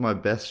for... That was my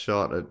best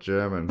shot at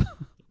German.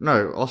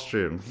 No,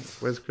 Austrian.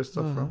 Where's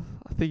Christoph from?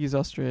 I think he's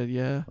Austrian,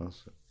 yeah.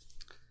 Austrian.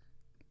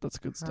 That's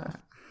good stuff.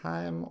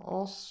 I am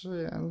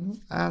Austrian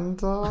and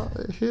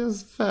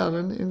he's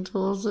fallen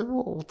into the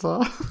water.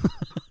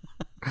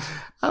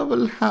 I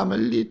will hum a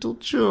little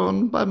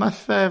tune by my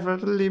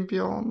favorite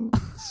Olympian,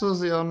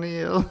 Susie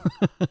O'Neill.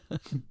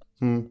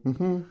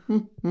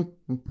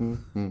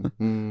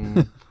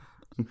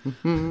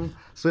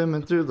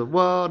 Swimming through the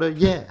water,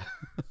 yeah.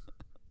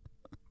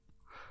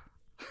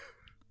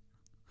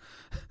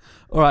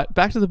 All right,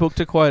 back to the book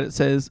to quote. It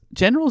says,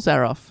 General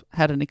Zaroff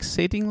had an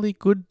exceedingly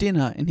good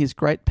dinner in his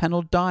great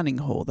panelled dining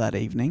hall that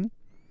evening.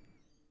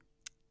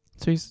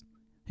 So he's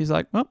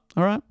like, well,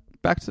 all right,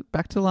 back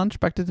to lunch,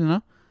 back to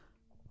dinner.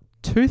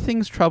 2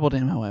 things troubled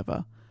him,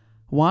 however.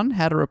 1,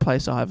 how to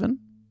replace Ivan.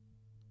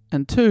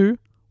 And 2,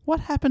 what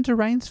happened to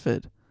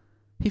Rainsford?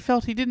 He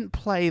felt he didn't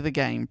play the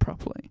game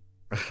properly.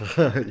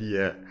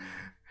 Yeah.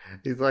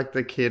 He's like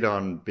the kid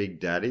on Big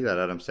Daddy, that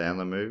Adam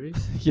Sandler movie.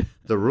 Yeah.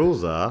 The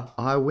rules are,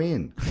 I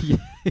win. Yeah.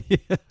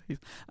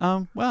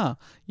 Wow.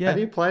 Yeah. How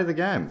do you play the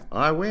game?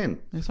 I win.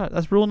 That's right.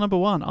 That's rule number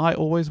 1. I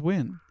always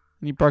win.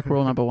 And you broke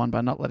rule number 1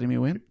 by not letting me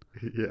win.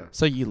 Yeah.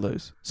 So you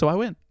lose. So I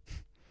win.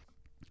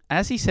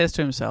 As he says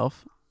to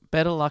himself,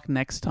 better luck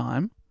next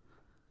time,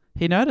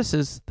 he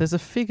notices there's a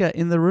figure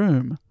in the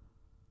room.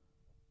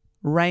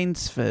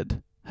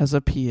 Rainsford has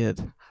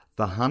appeared.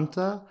 The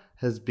hunter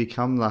has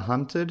become the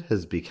hunted,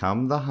 has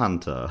become the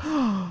hunter.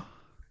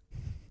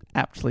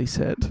 Aptly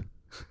said.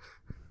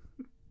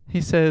 He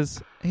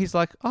says, he's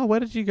like, oh, where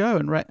did you go?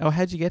 And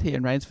how'd you get here?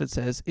 And Rainsford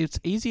says, it's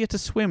easier to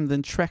swim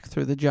than trek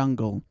through the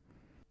jungle.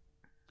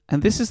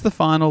 And this is the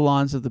final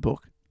lines of the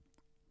book.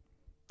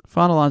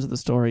 Final lines of the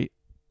story.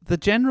 The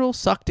general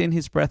sucked in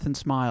his breath and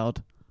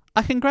smiled.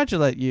 I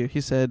congratulate you,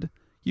 he said.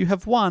 You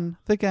have won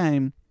the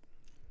game.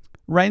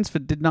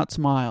 Rainsford did not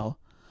smile.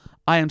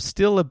 I am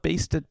still a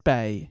beast at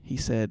bay, he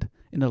said,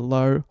 in a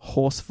low,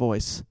 hoarse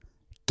voice.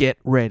 Get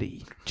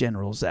ready,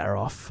 General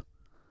Zaroff.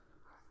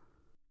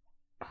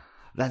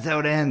 That's how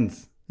it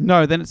ends.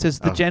 No, then it says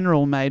the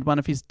general made one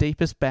of his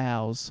deepest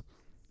bows.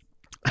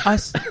 I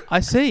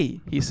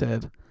see, he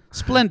said.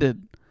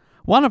 Splendid.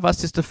 One of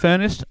us is to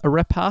furnish a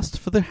repast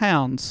for the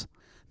hounds.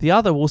 The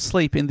other will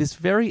sleep in this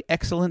very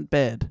excellent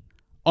bed.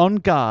 On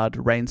guard,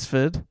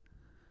 Rainsford.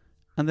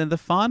 And then the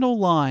final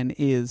line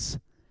is,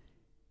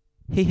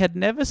 he had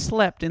never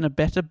slept in a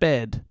better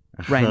bed,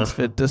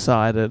 Rainsford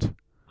decided.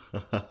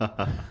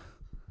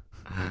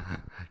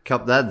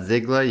 Cop that,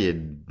 Ziegler,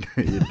 you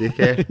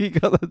dickhead. You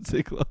got that,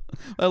 Ziegler.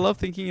 I love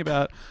thinking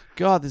about,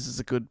 God, this is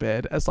a good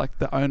bed, as like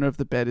the owner of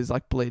the bed is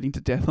like bleeding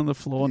to death on the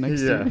floor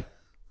next to me.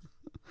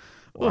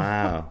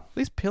 Wow. Oh,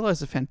 these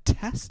pillows are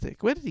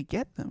fantastic. Where did he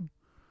get them?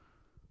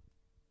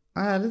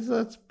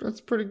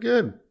 That's pretty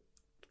good.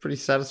 Pretty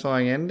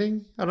satisfying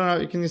ending. I don't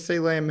know. Can you see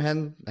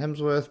Liam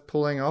Hemsworth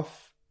pulling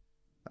off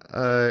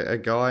a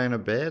guy in a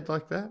bed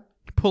like that?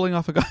 Pulling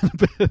off a guy in a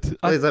bed.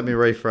 Please let me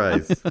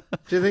rephrase.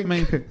 Do you think? I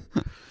mean,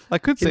 I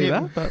could see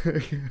that, but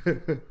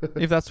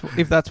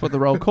if that's what the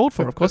role called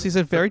for, of course, he's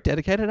a very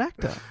dedicated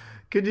actor.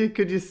 Could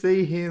you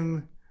see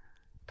him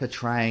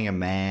portraying a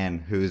man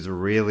who's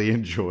really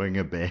enjoying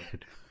a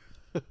bed?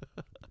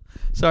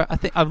 So I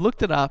think I've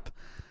looked it up.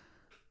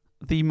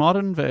 The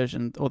modern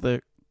version, or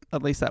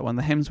at least that one,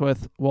 the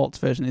Hemsworth Waltz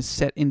version, is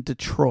set in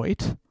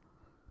Detroit.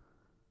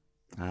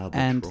 Detroit.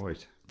 And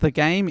the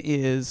game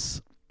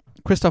is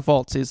Christoph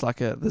Waltz is like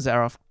the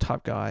Zaroff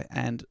type guy,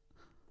 and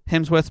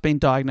Hemsworth's been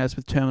diagnosed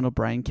with terminal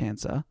brain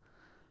cancer,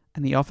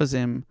 and he offers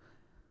him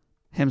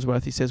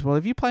Hemsworth. He says, "Well,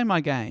 if you play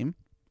my game,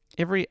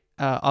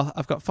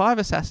 I've got 5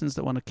 assassins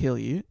that want to kill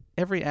you.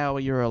 Every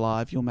hour you're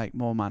alive, you'll make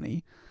more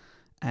money,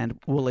 and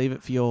we'll leave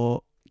it for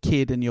your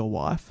kid and your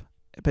wife.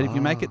 But if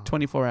you make it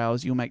 24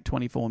 hours, you'll make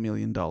 $24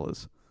 million.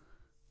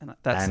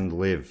 And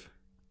live.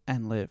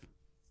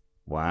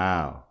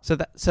 Wow. So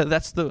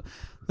that's the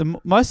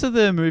most of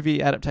the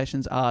movie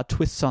adaptations are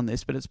twists on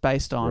this, but it's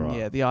based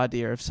on the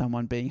idea of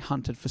someone being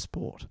hunted for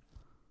sport.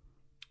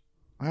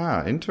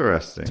 Ah,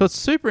 interesting. So it's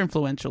super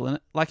influential, and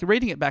like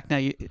reading it back now,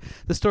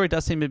 the story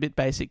does seem a bit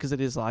basic because it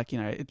is like,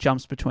 it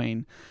jumps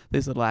between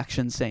these little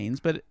action scenes,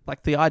 but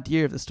like the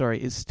idea of the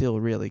story is still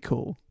really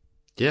cool.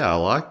 Yeah, I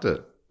liked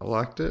it. I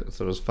thought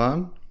it was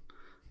fun.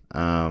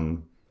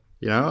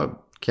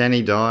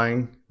 Kenny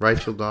dying,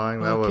 Rachel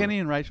dying. Kenny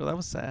and Rachel, that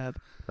was sad.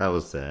 That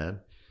was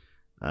sad.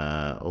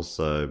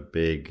 Also,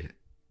 big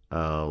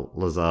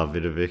Lazar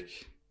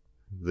Vidovic,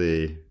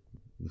 the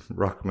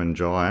Ruckman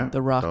giant.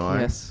 The Ruck,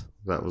 dying. Yes.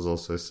 That was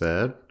also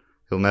sad.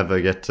 He'll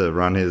never get to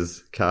run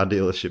his car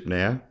dealership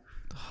now.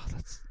 Oh,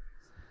 that's...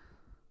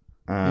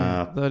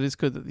 though it is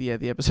good that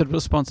the episode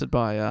was sponsored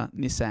by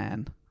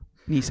Nissan.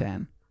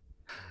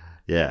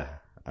 Yeah.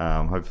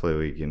 Hopefully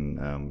we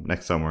can,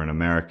 next time we're in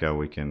America,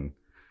 we can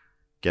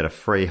get a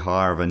free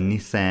hire of a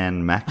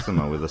Nissan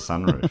Maxima with a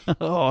sunroof.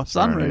 Oh,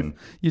 sunroof.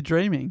 You're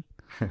dreaming.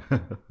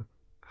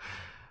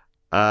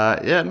 I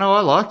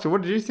liked it.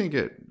 What did you think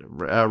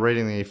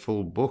reading the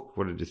full book?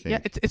 What did you think?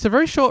 Yeah, it's a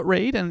very short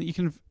read, and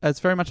it's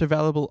very much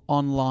available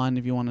online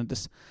if you want to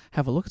just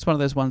have a look. It's one of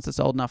those ones that's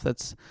old enough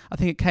I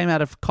think it came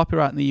out of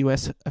copyright in the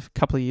US a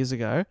couple of years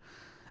ago.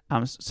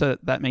 So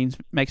that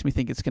makes me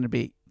think it's going to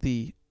be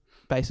the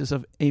basis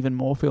of even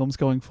more films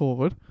going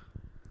forward.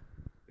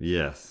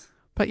 Yes.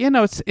 But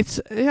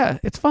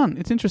it's fun.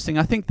 It's interesting.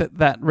 I think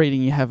that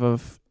reading you have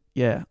of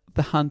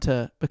the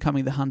hunter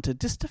becoming the hunter,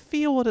 just to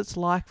feel what it's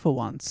like for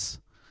once,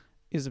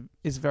 is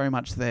very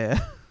much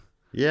there.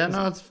 Yeah,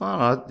 no, it's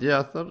fun. I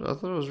thought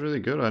it was really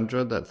good. I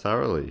enjoyed that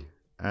thoroughly,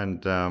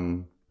 and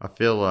I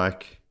feel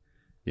like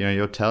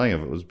your telling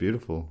of it was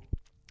beautiful.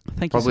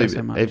 Thank you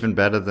so much. Even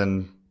better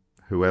than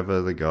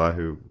whoever the guy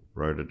who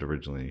wrote it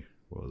originally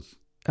was.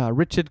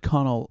 Richard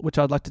Connell, which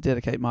I'd like to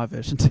dedicate my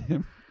version to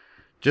him.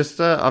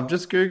 I've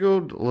just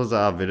googled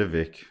Lazar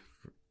Vidovic,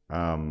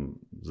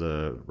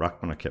 the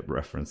Ruckman I kept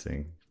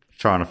referencing,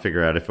 trying to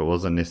figure out if it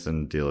was a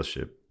Nissan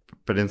dealership.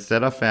 But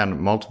instead I found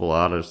multiple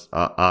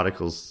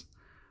articles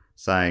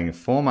saying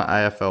former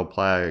AFL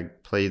player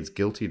pleads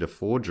guilty to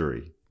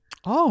forgery.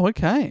 Oh,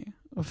 okay.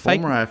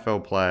 Former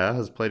AFL player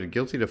has pleaded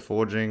guilty to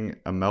forging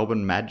a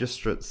Melbourne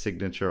magistrate's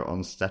signature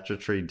on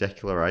statutory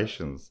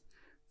declarations.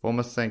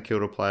 Former St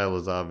Kilda player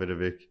Lazar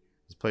Vidovic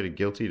has pleaded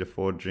guilty to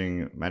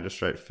forging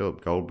Magistrate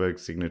Philip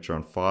Goldberg's signature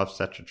on 5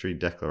 statutory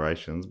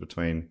declarations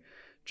between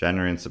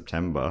January and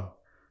September.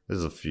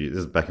 This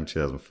is back in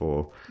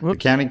 2004. The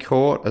Whoops. county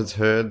court has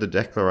heard the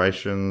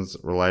declarations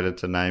related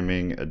to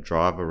naming a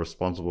driver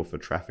responsible for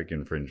traffic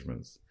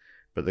infringements.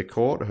 But the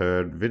court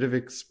heard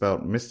Vidovic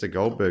spelt Mr.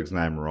 Goldberg's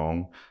name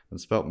wrong and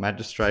spelt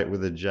magistrate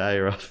with a J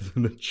rather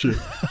than a G.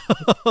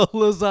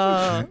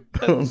 Lazar.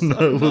 Oh,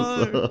 no,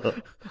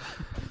 Lazar.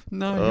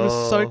 No, he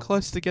was so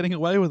close to getting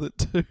away with it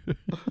too.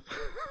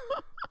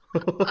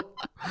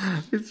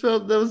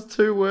 There was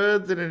 2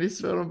 words in it. He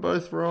spelled them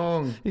both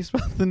wrong. He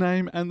spelled the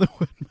name and the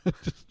word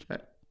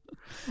magistrate.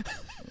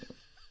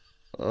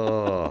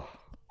 Oh,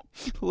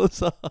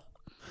 Lazar.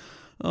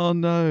 Oh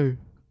no.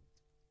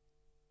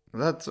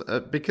 that's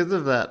because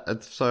of that.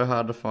 It's so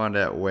hard to find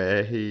out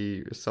where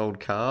he sold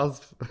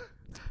cars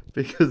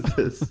because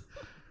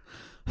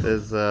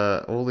there's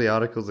all the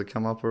articles that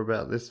come up are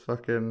about this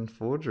fucking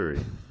forgery.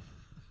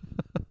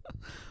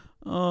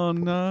 Oh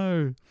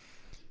no.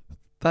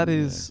 That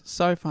is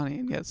so funny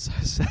and yet so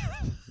sad.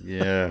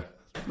 Yeah.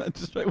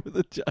 Magistrate with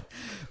a J.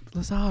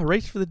 Lazar,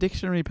 reach for the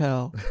dictionary,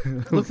 pal.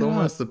 It's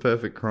almost the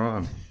perfect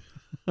crime.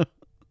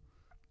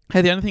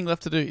 Hey, the only thing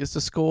left to do is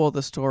to score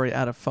the story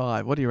out of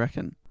 5. What do you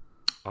reckon?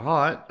 All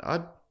right.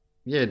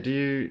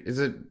 Is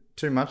it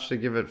too much to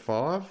give it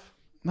 5?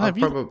 No, if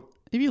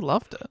you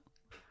loved it.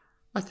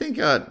 I think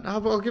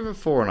I'll give it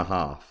 4.5.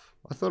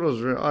 I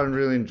thought I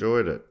really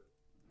enjoyed it.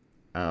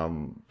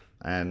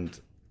 And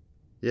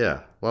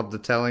yeah, loved the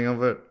telling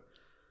of it.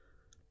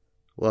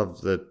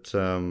 Loved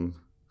that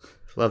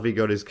Lovey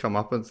got his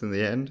comeuppance in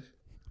the end.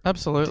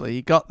 Absolutely,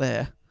 you got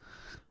there.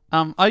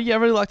 I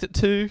really liked it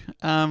too.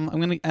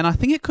 And I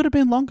think it could have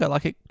been longer.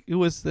 Like it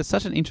was. There's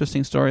such an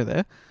interesting story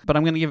there. But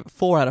I'm going to give it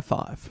 4 out of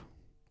 5.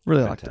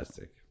 Really liked it.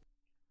 Fantastic.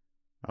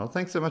 Oh,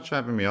 thanks so much for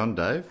having me on,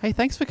 Dave. Hey,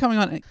 thanks for coming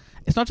on.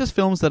 It's not just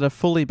films that are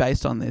fully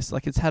based on this.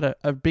 Like, it's had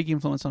a big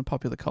influence on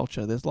popular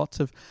culture. There's lots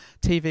of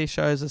TV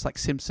shows, there's like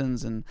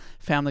Simpsons and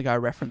Family Guy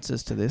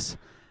references to this.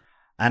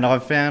 And I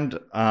found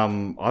are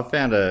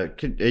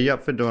you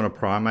up for doing a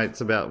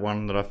Primates about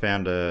one that I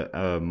found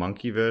a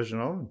monkey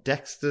version of?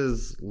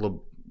 Dexter's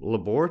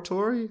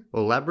Laboratory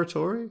or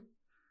Laboratory?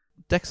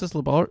 Dexter's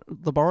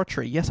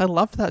Laboratory. Yes, I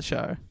loved that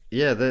show.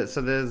 Yeah,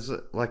 so there's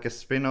like a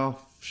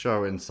spin-off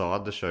show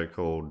inside the show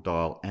called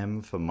Dial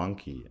M for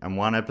Monkey. And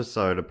one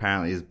episode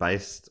apparently is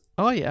based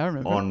I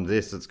remember on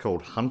this. It's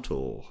called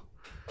Hunter.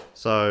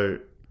 So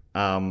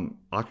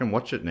I can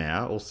watch it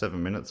now, all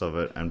 7 minutes of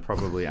it, and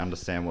probably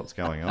understand what's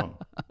going on.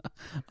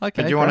 Okay. But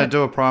do you want to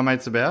do a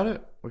Primates about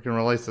it? We can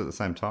release it at the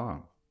same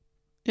time.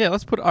 Yeah,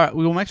 let's put... All right,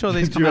 we will make sure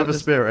these Do come you out... have a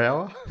spare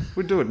hour?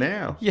 We'll do it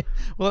now. Yeah,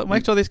 well,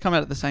 make sure these come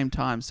out at the same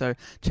time. So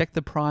check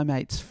the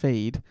Primates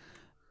feed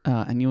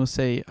and you'll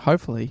see,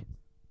 hopefully,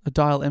 a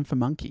Dial M for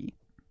Monkey.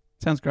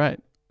 Sounds great.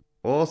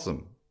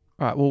 Awesome.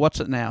 All right, we'll watch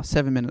it now.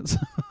 7 minutes.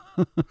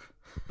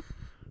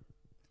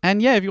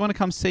 And yeah, if you want to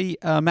come see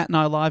Matt and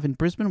I live in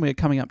Brisbane, we're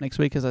coming up next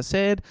week, as I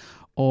said,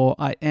 or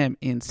I am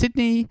in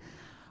Sydney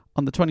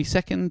on the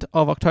 22nd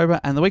of October,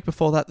 and the week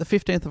before that, the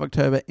 15th of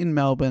October in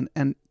Melbourne.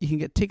 And you can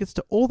get tickets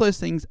to all those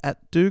things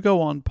at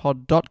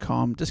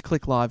dogoonpod.com. Just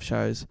click live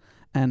shows,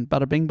 and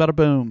bada bing, bada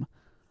boom.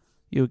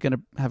 You're going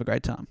to have a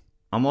great time.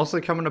 I'm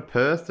also coming to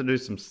Perth to do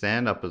some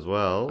stand-up as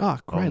well. Oh,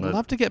 great. I'd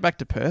love to get back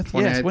to Perth.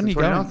 Yes, when are you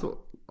going?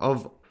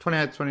 28th,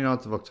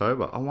 29th of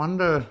October. I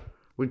wonder,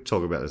 we'd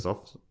talk about this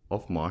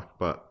off mic,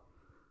 but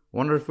I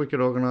wonder if we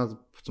could organise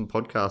some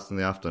podcasts in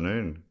the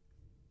afternoon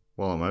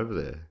while I'm over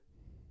there.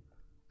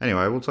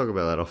 Anyway, we'll talk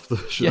about that off the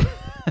show.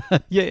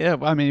 Yeah.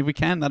 I mean, if we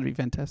can, that'd be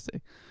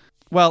fantastic.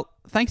 Well,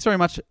 thanks very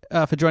much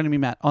for joining me,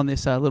 Matt, on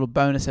this little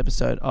bonus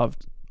episode of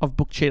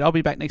Book Cheat. I'll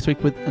be back next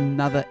week with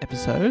another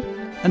episode.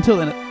 Until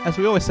then, as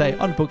we always say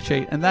on Book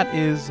Cheat, and that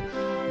is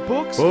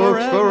Books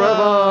Forever!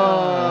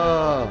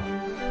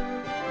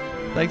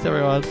 Thanks,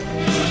 everyone.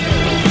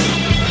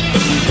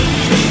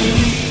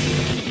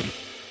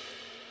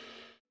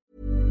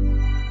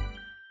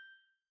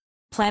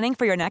 Planning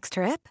for your next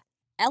trip?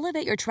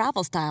 Elevate your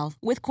travel style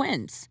with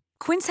Quince.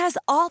 Quince has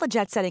all the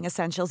jet-setting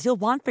essentials you'll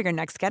want for your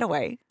next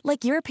getaway,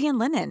 like European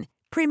linen,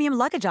 premium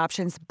luggage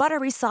options,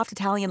 buttery soft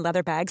Italian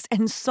leather bags,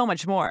 and so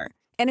much more.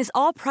 And is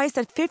all priced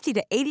at 50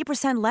 to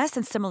 80% less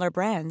than similar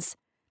brands.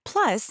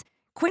 Plus,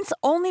 Quince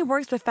only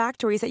works with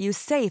factories that use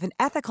safe and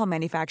ethical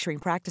manufacturing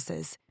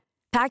practices.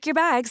 Pack your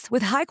bags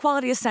with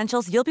high-quality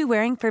essentials you'll be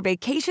wearing for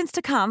vacations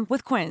to come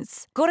with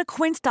Quince. Go to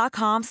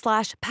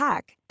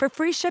quince.com/pack for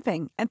free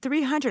shipping and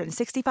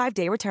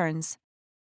 365-day returns.